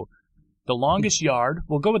go. The Longest Yard.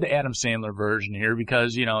 We'll go with the Adam Sandler version here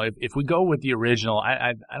because, you know, if we go with the original,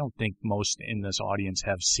 I don't think most in this audience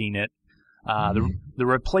have seen it. The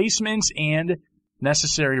Replacements and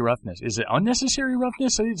Necessary Roughness. Is it Unnecessary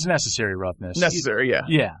Roughness? It's Necessary Roughness. Necessary, yeah.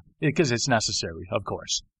 Yeah, because it's necessary, of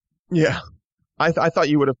course. Yeah. I thought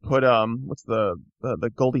you would have put, what's the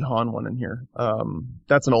Goldie Hawn one in here?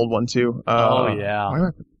 That's an old one too. Oh,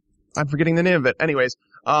 yeah. I'm forgetting the name of it. Anyways,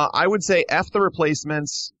 I would say F the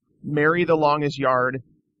Replacements, marry The Longest Yard,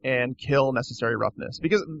 and kill Necessary Roughness.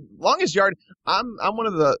 Because Longest Yard, I'm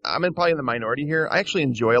probably in the minority here. I actually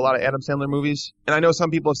enjoy a lot of Adam Sandler movies. And I know some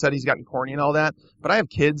people have said he's gotten corny and all that, but I have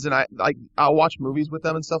kids and I'll watch movies with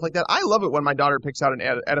them and stuff like that. I love it when my daughter picks out an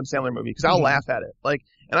Adam Sandler movie because I'll laugh at it.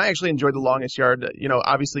 And I actually enjoyed The Longest Yard. You know,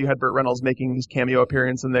 obviously you had Burt Reynolds making his cameo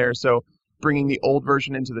appearance in there, so bringing the old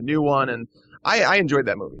version into the new one, and I enjoyed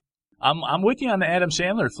that movie. I'm with you on the Adam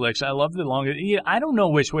Sandler flicks. I love The Longest. Yeah, I don't know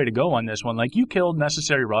which way to go on this one. Like, you killed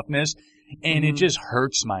Necessary Roughness, and it just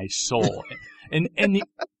hurts my soul. and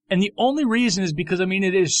the only reason is because, I mean,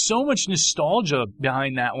 it is so much nostalgia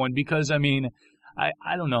behind that one. Because, I mean,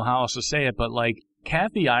 I don't know how else to say it, but like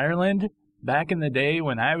Kathy Ireland back in the day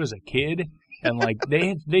when I was a kid, and like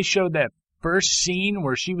they showed that first scene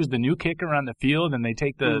where she was the new kicker on the field, and they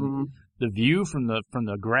take the view from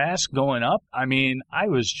the grass going up. I mean, I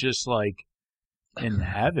was just like in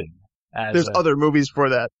heaven. There's other movies for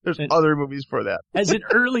that. Other movies for that. As an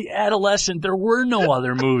early adolescent, there were no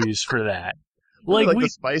other movies for that. Like the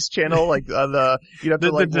Spice Channel, like you have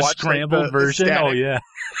to like watch scrambled like version. Oh yeah.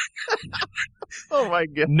 Oh my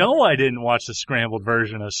god. No, I didn't watch the scrambled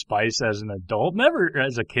version of Spice as an adult. Never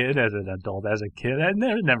as a kid. As an adult, as a kid, it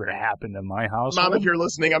never happened in my house. Mom, if you're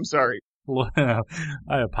listening, I'm sorry.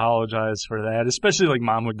 I apologize for that. Especially like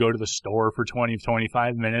Mom would go to the store for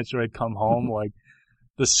 20-25 minutes, or I'd come home like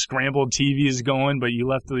the scrambled TV is going, but you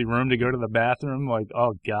left the room to go to the bathroom. Like,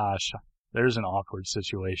 oh gosh, there's an awkward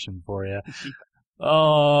situation for you.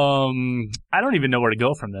 I don't even know where to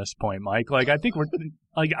go from this point, Mike. Like, I think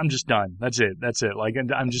I'm just done. That's it. Like,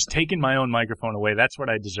 I'm just taking my own microphone away. That's what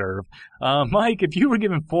I deserve. Mike, if you were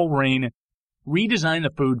given full reign, redesign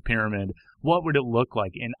the food pyramid, what would it look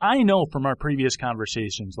like? And I know from our previous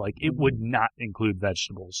conversations, like, it would not include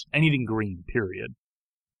vegetables. Anything green, period.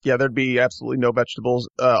 Yeah, there'd be absolutely no vegetables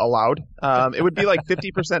allowed. It would be like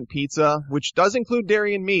 50% pizza, which does include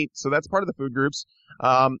dairy and meat, so that's part of the food groups.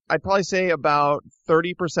 I'd probably say about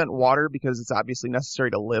 30% water because it's obviously necessary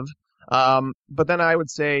to live. But then I would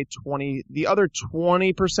say the other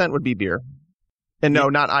 20% would be beer. And no,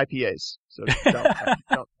 not IPAs. So don't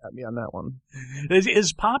at me on that one.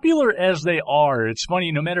 As popular as they are, it's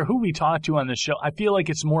funny, no matter who we talk to on the show, I feel like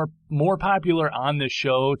it's more popular on the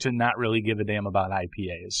show to not really give a damn about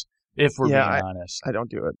IPAs, if we're being honest. I don't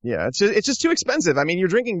do it. Yeah, it's just too expensive. I mean, you're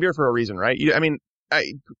drinking beer for a reason, right?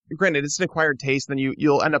 Granted, it's an acquired taste, then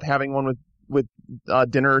you'll end up having one with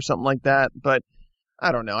dinner or something like that, but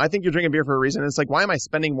I don't know. I think you're drinking beer for a reason. It's like, why am I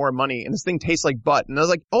spending more money? And this thing tastes like butt. And I was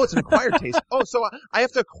like, oh, it's an acquired taste. Oh, so I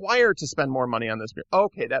have to acquire to spend more money on this beer.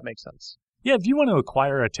 Okay, that makes sense. Yeah, if you want to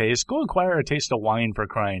acquire a taste, go acquire a taste of wine, for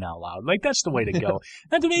crying out loud. Like, that's the way to go.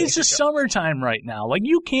 And to me, it's just summertime right now. Like,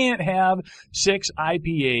 you can't have 6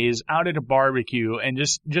 IPAs out at a barbecue and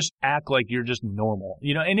just act like you're just normal.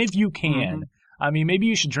 You know, and if you can, I mean, maybe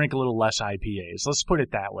you should drink a little less IPAs. Let's put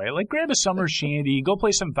it that way. Like, grab a summer shandy, go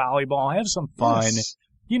play some volleyball, have some fun. Yes.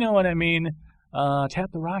 You know what I mean?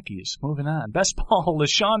 Tap the Rockies. Moving on. Best ball,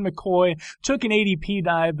 LeSean McCoy took an ADP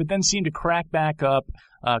dive, but then seemed to creep back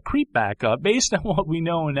up. Based on what we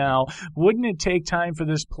know now, wouldn't it take time for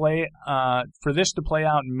this to play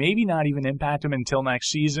out and maybe not even impact him until next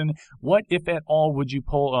season? What, if at all, would you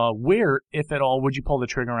pull, where, if at all, would you pull the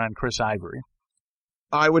trigger on Chris Ivory?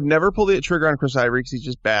 I would never pull the trigger on Chris Ivory because he's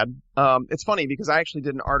just bad. It's funny because I actually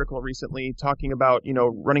did an article recently talking about,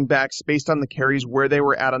 running backs based on the carries, where they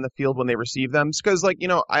were at on the field when they received them. Because,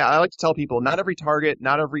 I like to tell people, not every target,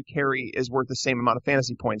 not every carry is worth the same amount of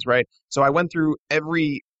fantasy points, right? So I went through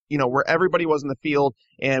where everybody was in the field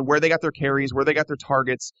and where they got their carries, where they got their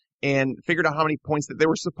targets, and figured out how many points that they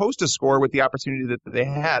were supposed to score with the opportunity that they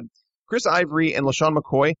had. Chris Ivory and LeSean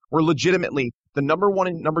McCoy were legitimately the number 1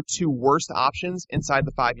 and number 2 worst options inside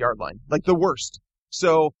the 5-yard line. Like, the worst.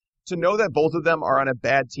 So to know that both of them are on a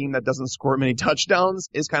bad team that doesn't score many touchdowns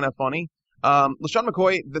is kind of funny. LeSean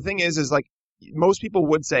McCoy, the thing is like, most people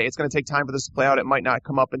would say it's going to take time for this to play out. It might not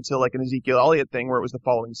come up until like an Ezekiel Elliott thing where it was the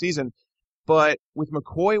following season. But with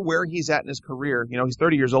McCoy, where he's at in his career, he's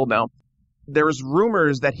 30 years old now. There's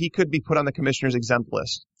rumors that he could be put on the commissioner's exempt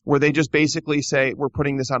list where they just basically say, we're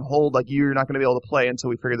putting this on hold, like you're not going to be able to play until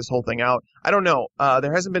we figure this whole thing out. I don't know.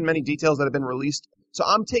 There hasn't been many details that have been released, so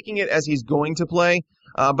I'm taking it as he's going to play,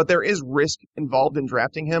 but there is risk involved in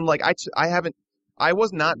drafting him. Like I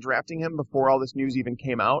was not drafting him before all this news even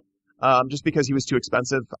came out, just because he was too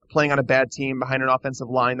expensive, playing on a bad team behind an offensive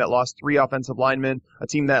line that lost 3 offensive linemen, a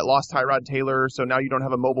team that lost Tyrod Taylor, so now you don't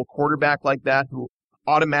have a mobile quarterback like that who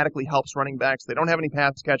automatically helps running backs. They don't have any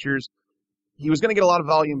pass catchers. He was going to get a lot of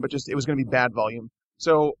volume, but it was going to be bad volume.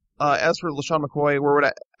 So, as for LeSean McCoy, where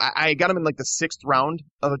would I got him in like the 6th round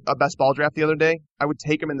of a best ball draft the other day. I would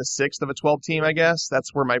take him in the 6th of a 12 team, I guess.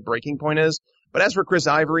 That's where my breaking point is. But as for Chris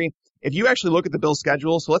Ivory, if you actually look at the Bills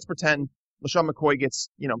schedule, so let's pretend LeSean McCoy gets,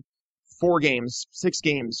 4 games, 6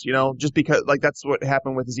 games, just because, like, that's what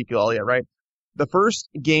happened with Ezekiel Elliott, right? The first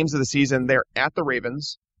games of the season, they're at the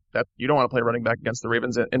Ravens. That you don't want to play running back against the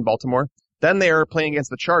Ravens in Baltimore. Then they are playing against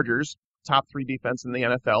the Chargers, top 3 defense in the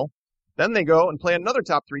NFL. Then they go and play another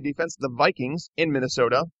top 3 defense, the Vikings in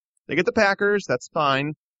Minnesota. They get the Packers, that's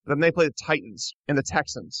fine. Then they play the Titans and the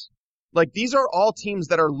Texans. Like, these are all teams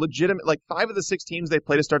that are legitimate. Like, 5 of the 6 teams they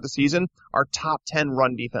play to start the season are top 10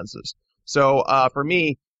 run defenses. So, for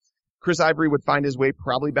me, Chris Ivory would find his way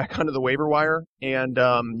probably back onto the waiver wire, and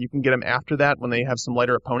you can get him after that when they have some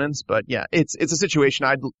lighter opponents. But yeah, it's a situation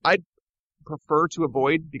I'd prefer to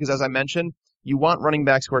avoid because, as I mentioned, you want running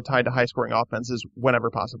backs who are tied to high-scoring offenses whenever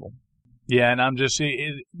possible. Yeah, and I'm just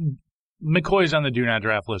saying, McCoy's on the do not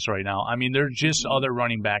draft list right now. I mean, there's just other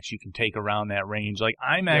running backs you can take around that range. Like,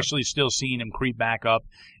 I'm actually still seeing him creep back up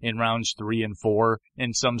in rounds 3 and 4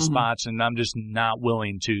 in some spots, and I'm just not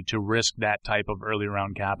willing to risk that type of early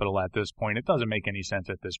round capital at this point. It doesn't make any sense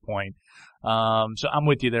at this point. So I'm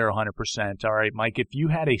with you there 100%. All right, Mike, if you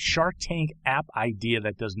had a Shark Tank app idea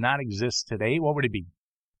that does not exist today, what would it be?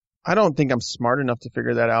 I don't think I'm smart enough to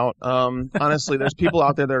figure that out. Honestly, there's people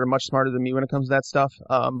out there that are much smarter than me when it comes to that stuff.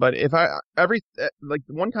 But if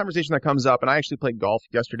one conversation that comes up, and I actually played golf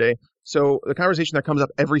yesterday. So the conversation that comes up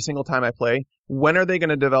every single time I play, when are they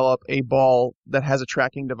going to develop a ball that has a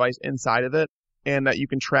tracking device inside of it and that you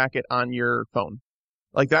can track it on your phone?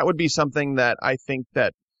 Like, that would be something that I think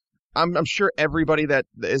that I'm sure everybody that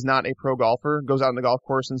is not a pro golfer goes out on the golf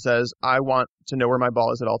course and says, I want to know where my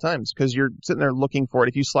ball is at all times, because you're sitting there looking for it.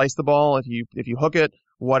 If you slice the ball, if you hook it,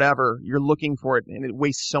 whatever, you're looking for it, and it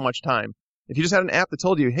wastes so much time. If you just had an app that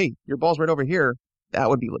told you, hey, your ball's right over here, that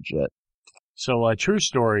would be legit. So, true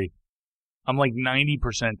story, I'm like 90%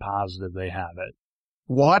 positive they have it.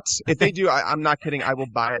 What? If they do, I'm not kidding. I will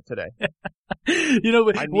buy it today.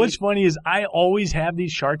 What's funny is I always have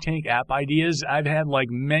these Shark Tank app ideas. I've had like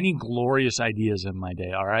many glorious ideas in my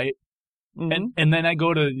day, all right? Mm-hmm. And then I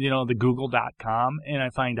go to, the google.com and I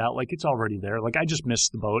find out like it's already there. Like, I just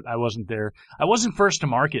missed the boat. I wasn't there. I wasn't first to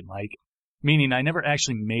market, Mike, meaning I never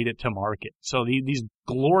actually made it to market. So these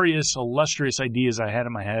glorious, illustrious ideas I had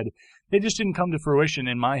in my head, they just didn't come to fruition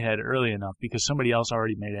in my head early enough because somebody else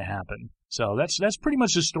already made it happen. So that's pretty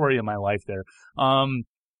much the story of my life there.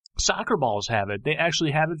 Soccer balls have it. They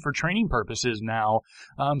actually have it for training purposes now.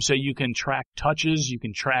 So you can track touches, you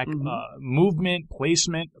can track movement,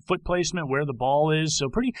 placement, foot placement, where the ball is. So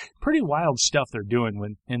pretty wild stuff they're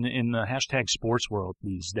doing in the hashtag sports world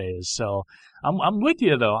these days. So I'm with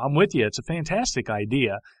you though. I'm with you. It's a fantastic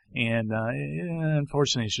idea. And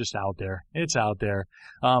unfortunately, it's just out there. It's out there.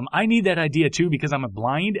 I need that idea too because I'm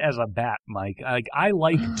blind as a bat, Mike. I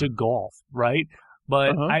like to golf, right?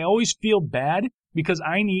 But I always feel bad because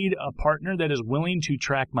I need a partner that is willing to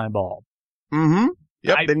track my ball. Mm-hmm.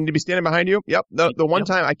 Yep, they need to be standing behind you. Yep. The one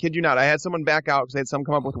time, I kid you not, I had someone back out because they had some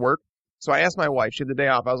come up with work. So I asked my wife, she had the day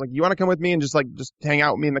off. I was like, you want to come with me and just hang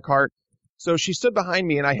out with me in the cart? So she stood behind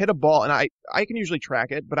me and I hit a ball and I can usually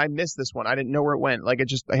track it, but I missed this one. I didn't know where it went. Like,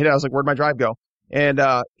 I hit it. I was like, where'd my drive go? And,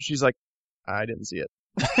 she's like, I didn't see it.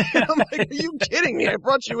 And I'm like, are you kidding me? I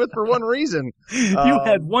brought you with for one reason. You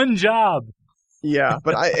had one job. Yeah,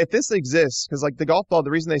 but if this exists, because like the golf ball, the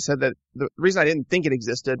reason they said that, the reason I didn't think it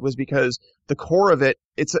existed was because the core of it,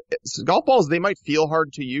 it's golf balls, they might feel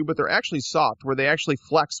hard to you, but they're actually soft, where they actually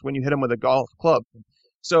flex when you hit them with a golf club.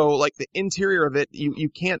 So like the interior of it, you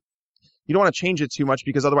don't want to change it too much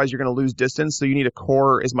because otherwise you're going to lose distance. So you need a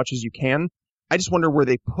core as much as you can. I just wonder where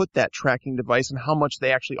they put that tracking device and how much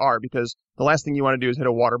they actually are, because the last thing you want to do is hit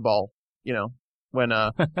a water ball, when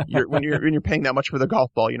you're paying that much for the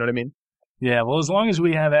golf ball, you know what I mean? Yeah, well, as long as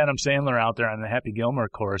we have Adam Sandler out there on the Happy Gilmore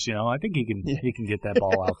course, I think he can get that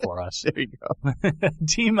ball out for us. There you go.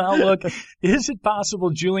 Team Outlook. Is it possible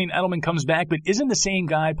Julian Edelman comes back but isn't the same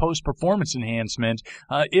guy post-performance enhancement?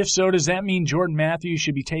 If so, does that mean Jordan Matthews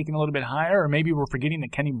should be taken a little bit higher, or maybe we're forgetting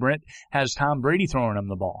that Kenny Britt has Tom Brady throwing him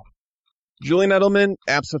the ball? Julian Edelman,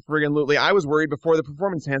 abso-friggin-lutely. I was worried before the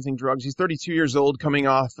performance-enhancing drugs. He's 32 years old, coming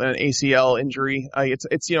off an ACL injury. It's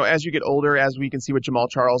as you get older, as we can see with Jamal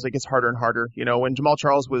Charles, it gets harder and harder. When Jamal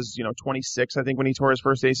Charles was 26, I think when he tore his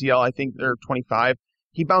first ACL, I think they're 25.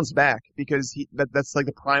 He bounced back because that's like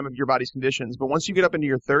the prime of your body's conditions. But once you get up into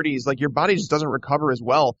your 30s, like your body just doesn't recover as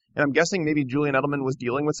well. And I'm guessing maybe Julian Edelman was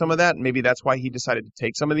dealing with some of that, and maybe that's why he decided to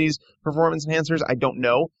take some of these performance enhancers. I don't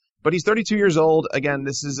know. But he's 32 years old. Again,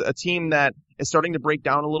 this is a team that is starting to break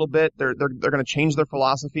down a little bit. They're going to change their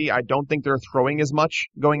philosophy. I don't think they're throwing as much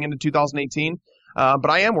going into 2018. But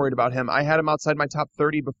I am worried about him. I had him outside my top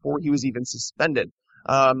 30 before he was even suspended.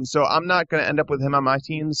 So I'm not going to end up with him on my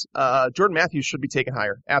teams. Jordan Matthews should be taken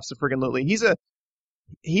higher. Absolutely. He's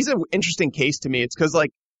an interesting case to me. It's because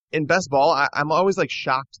like in best ball, I'm always like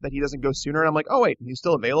shocked that he doesn't go sooner. And I'm like, oh wait, he's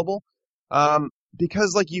still available.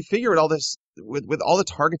 Because like you figure all this with all the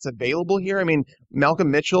targets available here. I mean,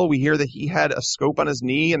 Malcolm Mitchell, we hear that he had a scope on his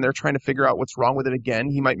knee and they're trying to figure out what's wrong with it again.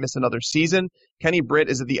 He might miss another season. Kenny Britt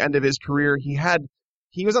is at the end of his career. He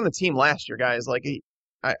was on the team last year, guys. Like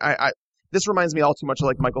this reminds me all too much of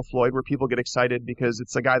like Michael Floyd, where people get excited because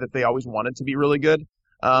it's a guy that they always wanted to be really good.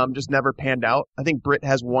 Just never panned out. I think Britt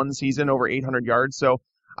has one season over 800 yards. So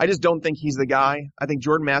I just don't think he's the guy. I think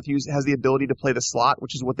Jordan Matthews has the ability to play the slot,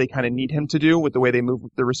 which is what they kind of need him to do with the way they move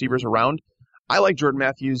the receivers around. I like Jordan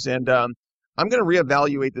Matthews, and I'm going to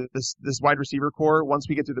reevaluate this wide receiver core once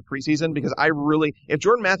we get through the preseason, because if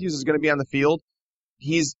Jordan Matthews is going to be on the field,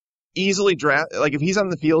 he's easily if he's on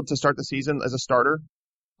the field to start the season as a starter,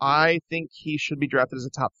 I think he should be drafted as a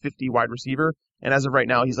top 50 wide receiver. And as of right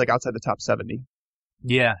now, he's like outside the top 70.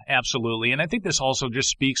 Yeah, absolutely. And I think this also just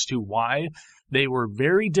speaks to why they were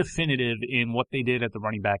very definitive in what they did at the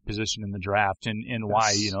running back position in the draft, and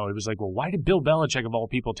why, it was like, well, why did Bill Belichick, of all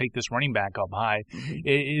people, take this running back up high? Mm-hmm.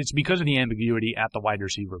 It's because of the ambiguity at the wide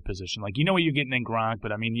receiver position. Like, what you're getting in Gronk,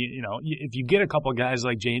 but I mean, if you get a couple of guys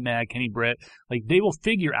like J-Mac, Kenny Britt, like they will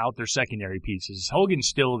figure out their secondary pieces. Hogan's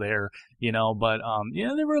still there, but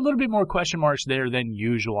there were a little bit more question marks there than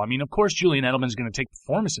usual. I mean, of course, Julian Edelman's going to take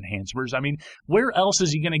performance enhancers. I mean, where else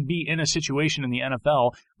is he going to be in a situation in the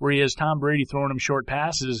NFL where he has Tom Brady throwing him short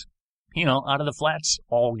passes, out of the flats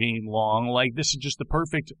all game long? Like, this is just the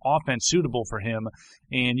perfect offense suitable for him.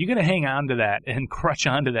 And you got to hang on to that and crutch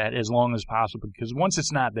onto that as long as possible, because once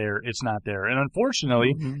it's not there, it's not there. And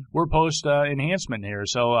unfortunately, we're post enhancement here,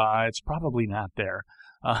 so it's probably not there.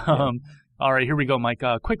 All right, here we go, Mike.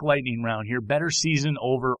 Quick lightning round here. Better season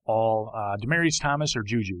overall, Demaryius Thomas or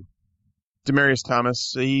Juju? Demaryius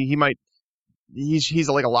Thomas. He might. He's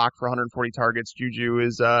like a lock for 140 targets. Juju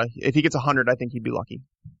is, if he gets 100, I think he'd be lucky.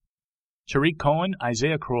 Tarik Cohen,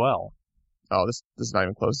 Isaiah Crowell. Oh, this is not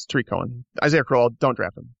even close. Tarik Cohen. Isaiah Crowell, don't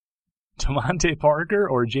draft him. Devontae Parker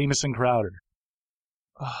or Jamison Crowder?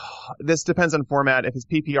 This depends on format. If it's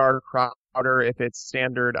PPR, Crowder. If it's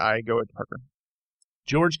standard, I go with Parker.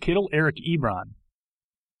 George Kittle, Eric Ebron.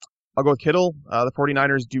 I'll go with Kittle. The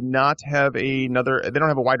 49ers do not have they don't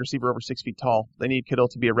have a wide receiver over 6 feet tall. They need Kittle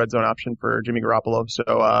to be a red zone option for Jimmy Garoppolo.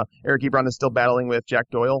 So, Eric Ebron is still battling with Jack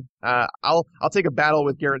Doyle. I'll take a battle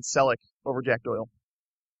with Garrett Selleck over Jack Doyle.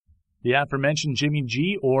 The aforementioned Jimmy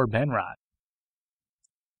G or Ben Rot?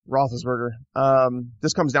 Roethlisberger.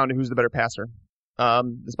 This comes down to who's the better passer.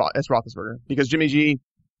 It's Roethlisberger, because Jimmy G,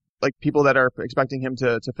 like people that are expecting him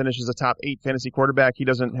to finish as a top 8 fantasy quarterback, he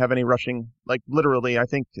doesn't have any rushing. Like literally, I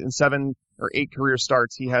think in 7 or 8 career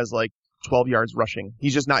starts, he has like 12 yards rushing.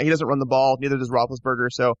 He doesn't run the ball. Neither does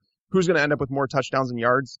Roethlisberger. So who's going to end up with more touchdowns and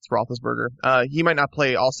yards? It's Roethlisberger. He might not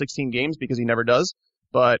play all 16 games because he never does,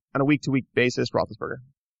 but on a week to week basis, Roethlisberger.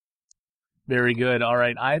 Very good. All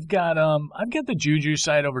right. I've got the Juju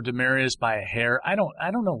side over Demaryius by a hair. I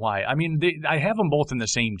don't know why. I mean, I have them both in the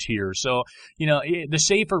same tier. So, the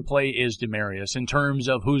safer play is Demaryius in terms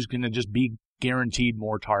of who's going to just be guaranteed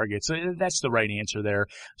more targets. That's the right answer there.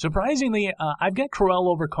 Surprisingly, I've got Crowell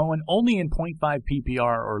over Cohen only in 0.5 PPR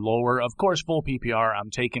or lower. Of course, full PPR,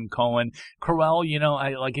 I'm taking Cohen. Crowell,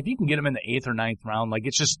 if you can get him in the 8th or 9th round, like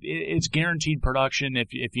it's guaranteed production.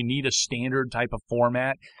 If you need a standard type of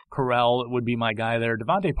format, Crowell would be my guy there.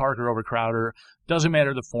 Devontae Parker over Crowder. Doesn't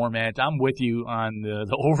matter the format. I'm with you on the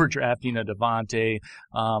overdrafting of Devontae.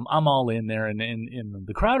 I'm all in there. And in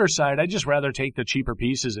the Crowder side, I'd just rather take the cheaper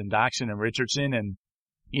pieces in Doxson and Richardson. And,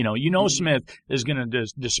 Smith is going to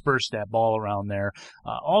disperse that ball around there.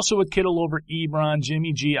 Also with Kittle over Ebron,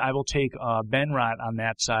 Jimmy G, I will take Ben Rot on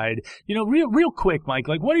that side. Real quick, Mike,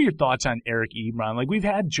 like, what are your thoughts on Eric Ebron? Like, we've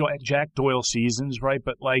had Jack Doyle seasons, right?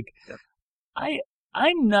 But, like,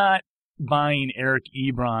 I'm not buying Eric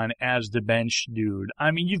Ebron as the bench dude.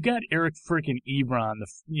 I mean, you've got Eric freaking Ebron,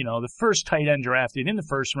 the first tight end drafted in the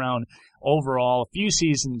first round overall, a few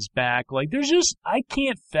seasons back. Like, I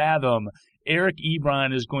can't fathom Eric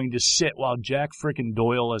Ebron is going to sit while Jack freaking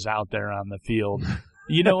Doyle is out there on the field.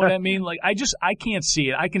 You know what I mean? Like, I can't see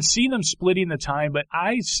it. I can see them splitting the time, but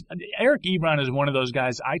Eric Ebron is one of those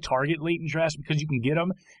guys I target late in drafts because you can get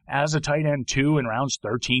him as a tight end too in rounds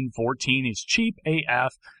 13, 14. He's cheap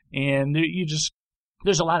AF, and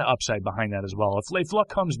there's a lot of upside behind that as well. If Luck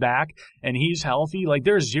comes back and he's healthy, like,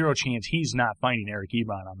 there's zero chance he's not finding Eric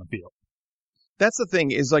Ebron on the field. That's the thing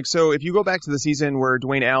is, like, so if you go back to the season where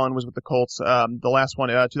Dwayne Allen was with the Colts, the last one,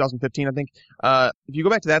 2015, I think, if you go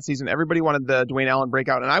back to that season, everybody wanted the Dwayne Allen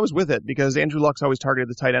breakout, and I was with it because Andrew Luck's always targeted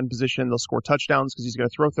the tight end position. They'll score touchdowns because he's going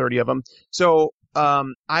to throw 30 of them. So, I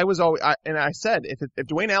said, if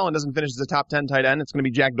Dwayne Allen doesn't finish as a top 10 tight end, it's going to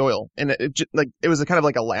be Jack Doyle. And it was kind of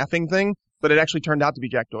like a laughing thing, but it actually turned out to be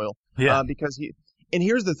Jack Doyle. Yeah. And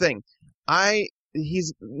here's the thing.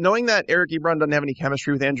 He's knowing that Eric Ebron doesn't have any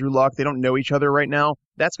chemistry with Andrew Luck. They don't know each other right now.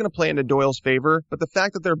 That's going to play into Doyle's favor. But the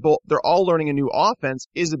fact that they're all learning a new offense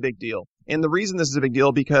is a big deal. And the reason this is a big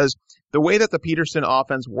deal because the way that the Peterson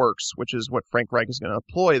offense works, which is what Frank Reich is going to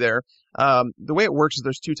employ there, the way it works is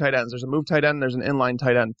there's two tight ends. There's a move tight end, there's an inline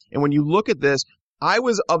tight end. And when you look at this, I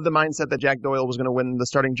was of the mindset that Jack Doyle was going to win the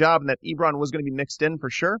starting job and that Ebron was going to be mixed in for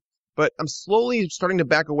sure. But I'm slowly starting to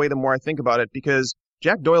back away the more I think about it because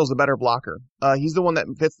Jack Doyle's the better blocker. He's the one that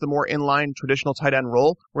fits the more inline traditional tight end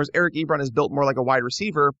role, whereas Eric Ebron is built more like a wide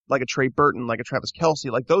receiver, like a Trey Burton, like a Travis Kelce,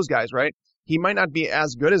 like those guys, right? He might not be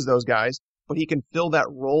as good as those guys, but he can fill that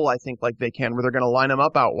role, I think, like they can, where they're going to line him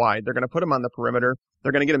up out wide. They're going to put him on the perimeter.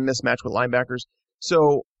 They're going to get a mismatch with linebackers.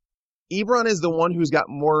 So Ebron is the one who's got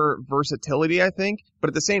more versatility, I think. But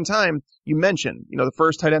at the same time, you mentioned, the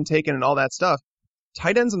first tight end taken and all that stuff.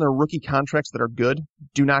 Tight ends on their rookie contracts that are good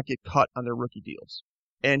do not get cut on their rookie deals.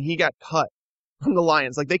 And he got cut from the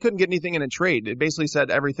Lions. Like, they couldn't get anything in a trade. It basically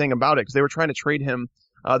said everything about it because they were trying to trade him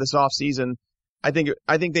this offseason. I think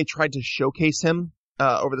they tried to showcase him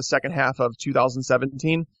over the second half of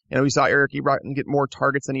 2017. And we saw Eric Ebron get more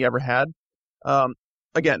targets than he ever had.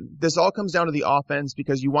 Again, this all comes down to the offense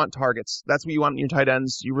because you want targets. That's what you want in your tight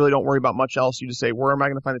ends. You really don't worry about much else. You just say, where am I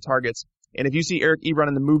going to find the targets? And if you see Eric Ebron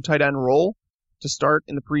in the move tight end role to start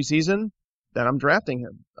in the preseason, then I'm drafting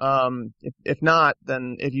him. If not,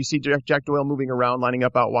 then if you see Jack Doyle moving around, lining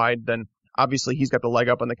up out wide, then obviously he's got the leg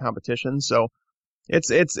up on the competition. So it's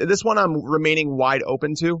this one I'm remaining wide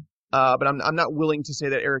open to, but I'm not willing to say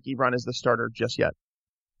that Eric Ebron is the starter just yet.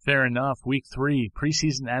 Fair enough. Week 3,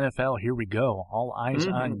 preseason NFL. Here we go. All eyes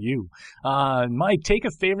on you. Mike, take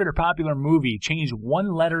a favorite or popular movie, change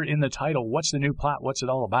one letter in the title. What's the new plot? What's it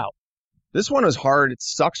all about? This one was hard. It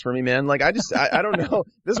sucks for me, man. Like, I don't know.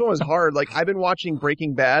 This one was hard. Like, I've been watching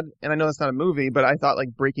Breaking Bad, and I know that's not a movie, but I thought,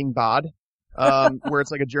 like, Breaking Bod, where it's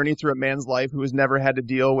like a journey through a man's life who has never had to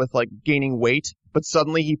deal with, like, gaining weight, but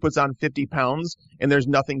suddenly he puts on 50 pounds, and there's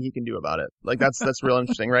nothing he can do about it. Like, that's real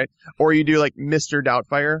interesting, right? Or you do, like, Mr.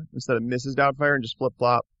 Doubtfire instead of Mrs. Doubtfire and just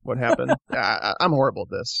flip-flop what happened. I'm horrible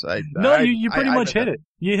at this. You pretty much hit it.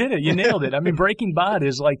 You hit it. You nailed it. I mean, Breaking Bad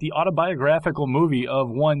is like the autobiographical movie of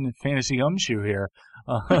one fantasy gumshoe here.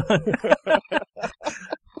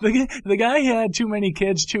 The guy had too many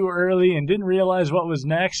kids too early and didn't realize what was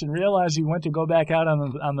next and realized he went to go back out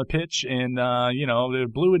on the pitch and, they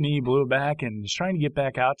blew a knee, blew it back and was trying to get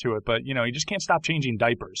back out to it. But, he just can't stop changing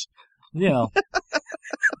diapers.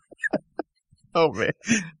 Oh, man.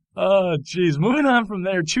 Oh, geez. Moving on from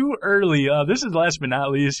there, too early. This is last but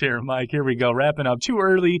not least here, Mike. Here we go. Wrapping up. Too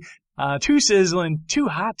early, too sizzling, too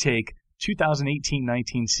hot take,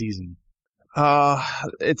 2018-19 season. We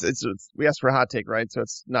asked for a hot take, right? So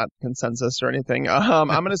it's not consensus or anything. I'm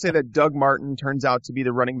going to say that Doug Martin turns out to be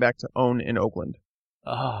the running back to own in Oakland.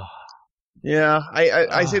 Oh. Yeah,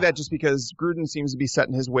 I say that just because Gruden seems to be set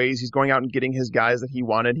in his ways. He's going out and getting his guys that he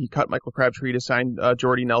wanted. He cut Michael Crabtree to sign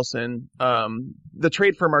Jordy Nelson. The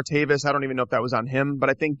trade for Martavis, I don't even know if that was on him, but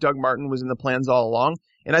I think Doug Martin was in the plans all along.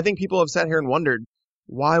 And I think people have sat here and wondered,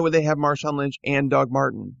 why would they have Marshawn Lynch and Doug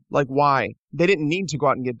Martin? Like, why? They didn't need to go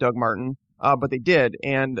out and get Doug Martin, but they did.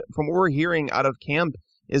 And from what we're hearing out of camp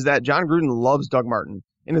is that John Gruden loves Doug Martin.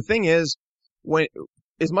 And the thing is,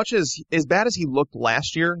 as bad as he looked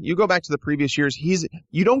last year, you go back to the previous years,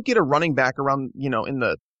 you don't get a running back around, in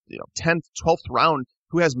the 10th, 12th round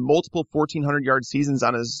who has multiple 1,400 yard seasons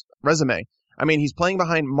on his resume. I mean, he's playing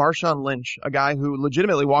behind Marshawn Lynch, a guy who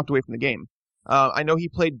legitimately walked away from the game. I know he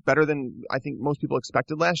played better than I think most people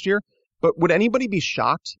expected last year, but would anybody be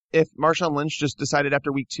shocked if Marshawn Lynch just decided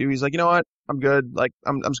after week 2, he's like, you know what, I'm good. Like,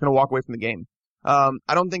 I'm just going to walk away from the game.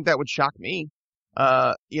 I don't think that would shock me.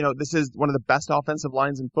 This is one of the best offensive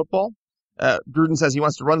lines in football. Gruden says he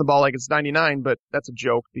wants to run the ball like it's 99, but that's a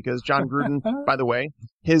joke because John Gruden, by the way,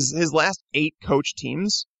 his last 8 coach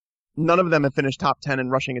teams, none of them have finished top 10 in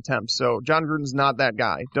rushing attempts. So John Gruden's not that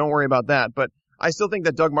guy. Don't worry about that. But I still think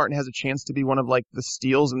that Doug Martin has a chance to be one of like the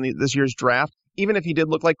steals in this year's draft. Even if he did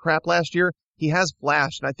look like crap last year, he has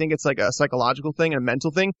flashed. And I think it's like a psychological thing and a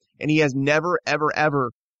mental thing. And he has never, ever,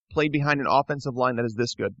 ever played behind an offensive line that is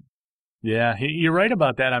this good. Yeah, you're right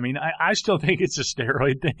about that. I mean, I still think it's a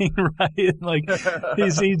steroid thing, right? Like,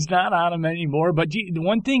 he's not on him anymore. But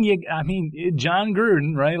one thing, John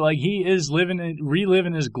Gruden, right? Like, he is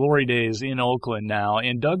reliving his glory days in Oakland now.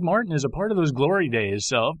 And Doug Martin is a part of those glory days.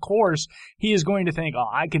 So, of course, he is going to think, oh,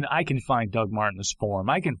 I can find Doug Martin's form.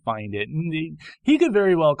 I can find it. And he could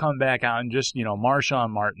very well come back out and just,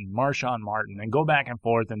 Marshawn Martin, and go back and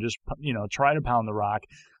forth and just, try to pound the rock.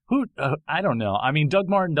 I don't know. I mean, Doug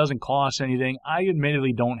Martin doesn't cost anything. I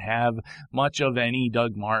admittedly don't have much of any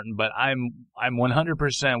Doug Martin, but I'm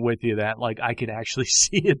 100% with you that, like, I could actually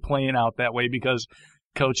see it playing out that way because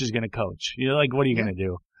coach is going to coach. You're like, what are you going to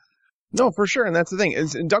do? No, for sure. And that's the thing.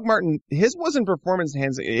 Doug Martin, his wasn't performance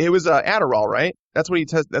enhancing. It was Adderall, right? That's what he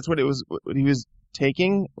was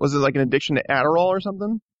taking. Was it like an addiction to Adderall or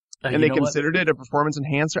something? And they considered it a performance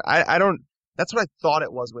enhancer? That's what I thought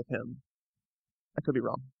it was with him. I could be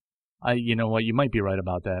wrong. You know what? You might be right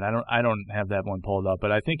about that. I don't have that one pulled up,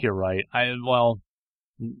 but I think you're right. I don't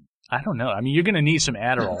know. I mean, you're going to need some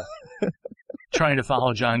Adderall trying to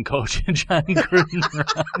follow John Gruden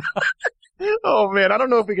around. Oh, man, I don't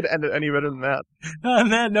know if we could end it any better than that. On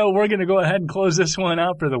that note, we're going to go ahead and close this one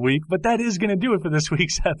out for the week, but that is going to do it for this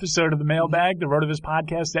week's episode of the Mailbag, the RotoViz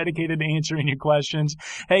podcast dedicated to answering your questions.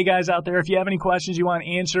 Hey, guys out there, if you have any questions you want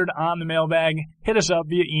answered on the Mailbag, hit us up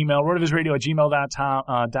via email,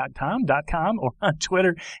 rotovizradio@gmail.com, or on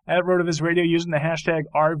Twitter @rotovizradio using the hashtag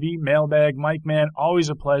RVMailbag. Mike, man, always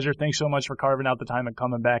a pleasure. Thanks so much for carving out the time and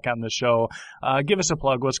coming back on the show. Give us a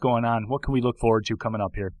plug. What's going on? What can we look forward to coming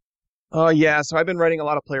up here? So I've been writing a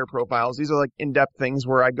lot of player profiles. These are like in-depth things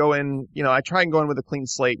where I go in, I try and go in with a clean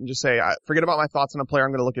slate and just say, forget about my thoughts on a player.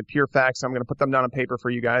 I'm going to look at pure facts. I'm going to put them down on paper for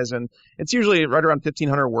you guys. And it's usually right around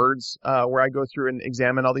 1,500 words, where I go through and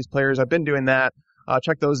examine all these players. I've been doing that.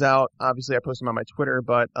 Check those out. Obviously I post them on my Twitter,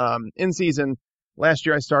 but, in season last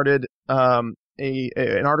year I started, an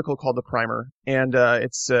article called The Primer, and,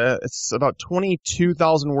 it's about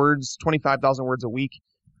 22,000 words, 25,000 words a week.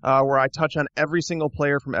 Where I touch on every single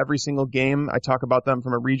player from every single game. I talk about them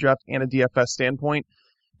from a redraft and a DFS standpoint,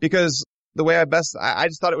 because the way I just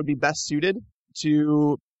thought it would be best suited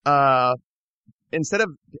to, instead of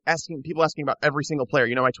people asking about every single player,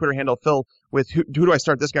 my Twitter handle, Phil, with who do I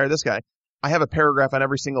start, this guy or this guy? I have a paragraph on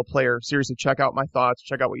every single player. Seriously, check out my thoughts,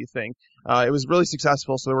 check out what you think. It was really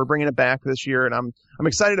successful, so we're bringing it back this year, and I'm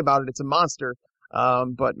excited about it. It's a monster.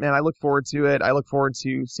 But man, I look forward to it. I look forward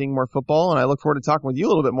to seeing more football, and I look forward to talking with you a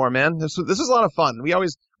little bit more, man. This is a lot of fun. We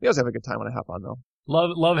always have a good time when I hop on, though.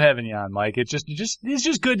 Love having you on, Mike. It's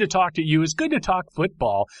just good to talk to you. It's good to talk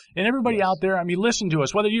football. And everybody out there, I mean, listen to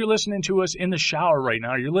us. Whether you're listening to us in the shower right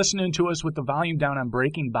now, or you're listening to us with the volume down on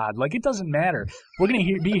Breaking Bad, like, it doesn't matter. We're going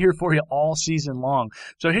to be here for you all season long.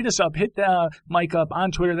 So hit us up. Hit Mike up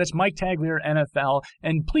on Twitter. That's Mike Taglier NFL.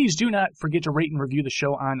 And please do not forget to rate and review the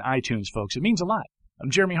show on iTunes, folks. It means a lot.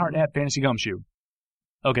 I'm Jeremy Hart at Fantasy Gumshoe.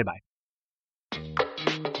 Okay, bye.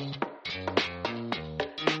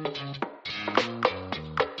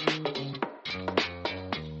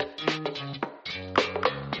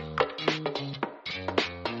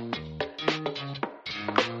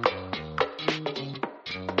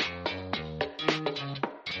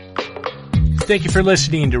 Thank you for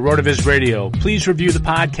listening to RotoViz Radio. Please review the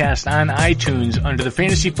podcast on iTunes under the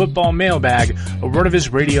Fantasy Football Mailbag or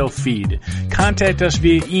RotoViz Radio feed. Contact us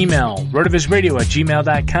via email,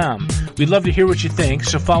 rotovizradio@gmail.com. We'd love to hear what you think,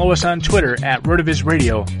 so follow us on Twitter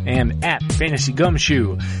 @RotoVizRadio and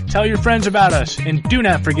 @FantasyGumshoe. Tell your friends about us, and do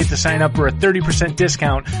not forget to sign up for a 30%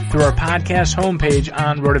 discount through our podcast homepage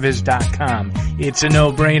on rotoviz.com. It's a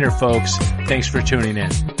no-brainer, folks. Thanks for tuning in.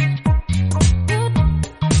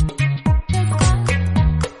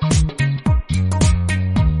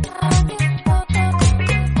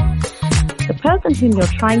 The person whom you're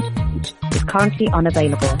trying to reach is currently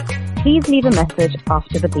unavailable. Please leave a message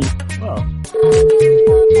after the beep.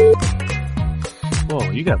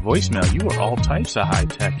 Whoa, you got voicemail. You are all types of high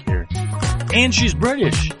tech here. And she's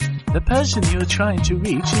British. The person you're trying to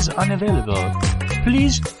reach is unavailable.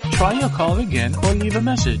 Please try your call again or leave a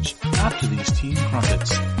message after these tea and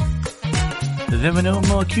crumpets. There were no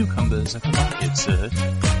more cucumbers at the market, sir.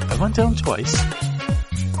 I went home twice.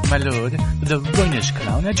 my lord, the Rhoynish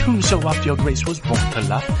clown at whom so oft your grace was wont to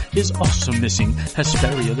laugh is also missing.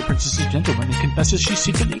 Hesperia, the princess's gentlewoman, confesses she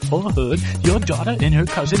secretly o'erheard your daughter and her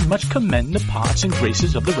cousin much commend the parts and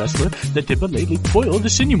graces of the wrestler that did but lately foil the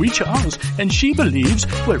sinewy Charles, and she believes,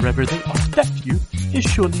 wherever they are, that youth is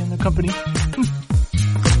surely in their company.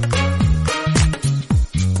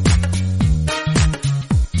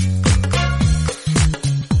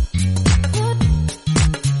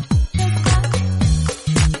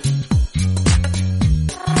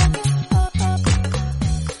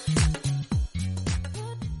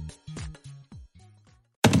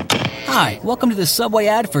 Hi, welcome to the Subway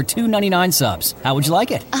ad for $2.99 subs. How would you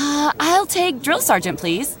like it? I'll take Drill Sergeant,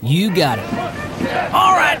 please. You got it.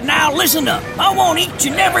 All right, now listen up. I want each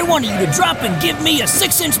and every one of you to drop and give me a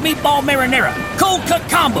 6-inch meatball marinara, cold cut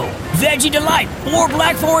combo, veggie delight, or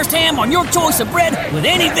Black Forest ham on your choice of bread with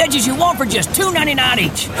any veggies you want for just $2.99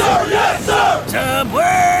 each. Sir, yes, sir!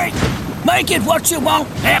 Subway! Make it what you want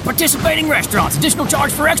at participating restaurants. Additional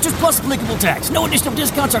charge for extras plus applicable tax. No additional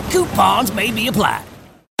discounts or coupons may be applied.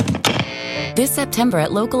 This September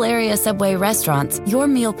at local area Subway restaurants, your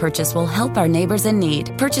meal purchase will help our neighbors in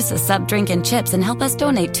need. Purchase a sub, drink, and chips and help us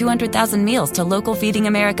donate 200,000 meals to local Feeding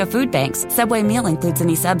America food banks. Subway meal includes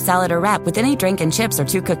any sub, salad, or wrap with any drink and chips or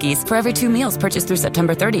 2 cookies. For every 2 meals purchased through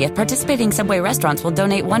September 30th, participating Subway restaurants will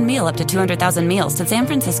donate 1 meal up to 200,000 meals to San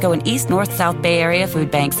Francisco and East, North, South Bay Area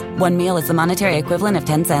food banks. 1 meal is the monetary equivalent of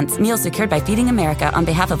 10 cents. Meals secured by Feeding America on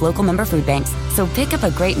behalf of local member food banks. So pick up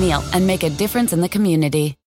a great meal and make a difference in the community.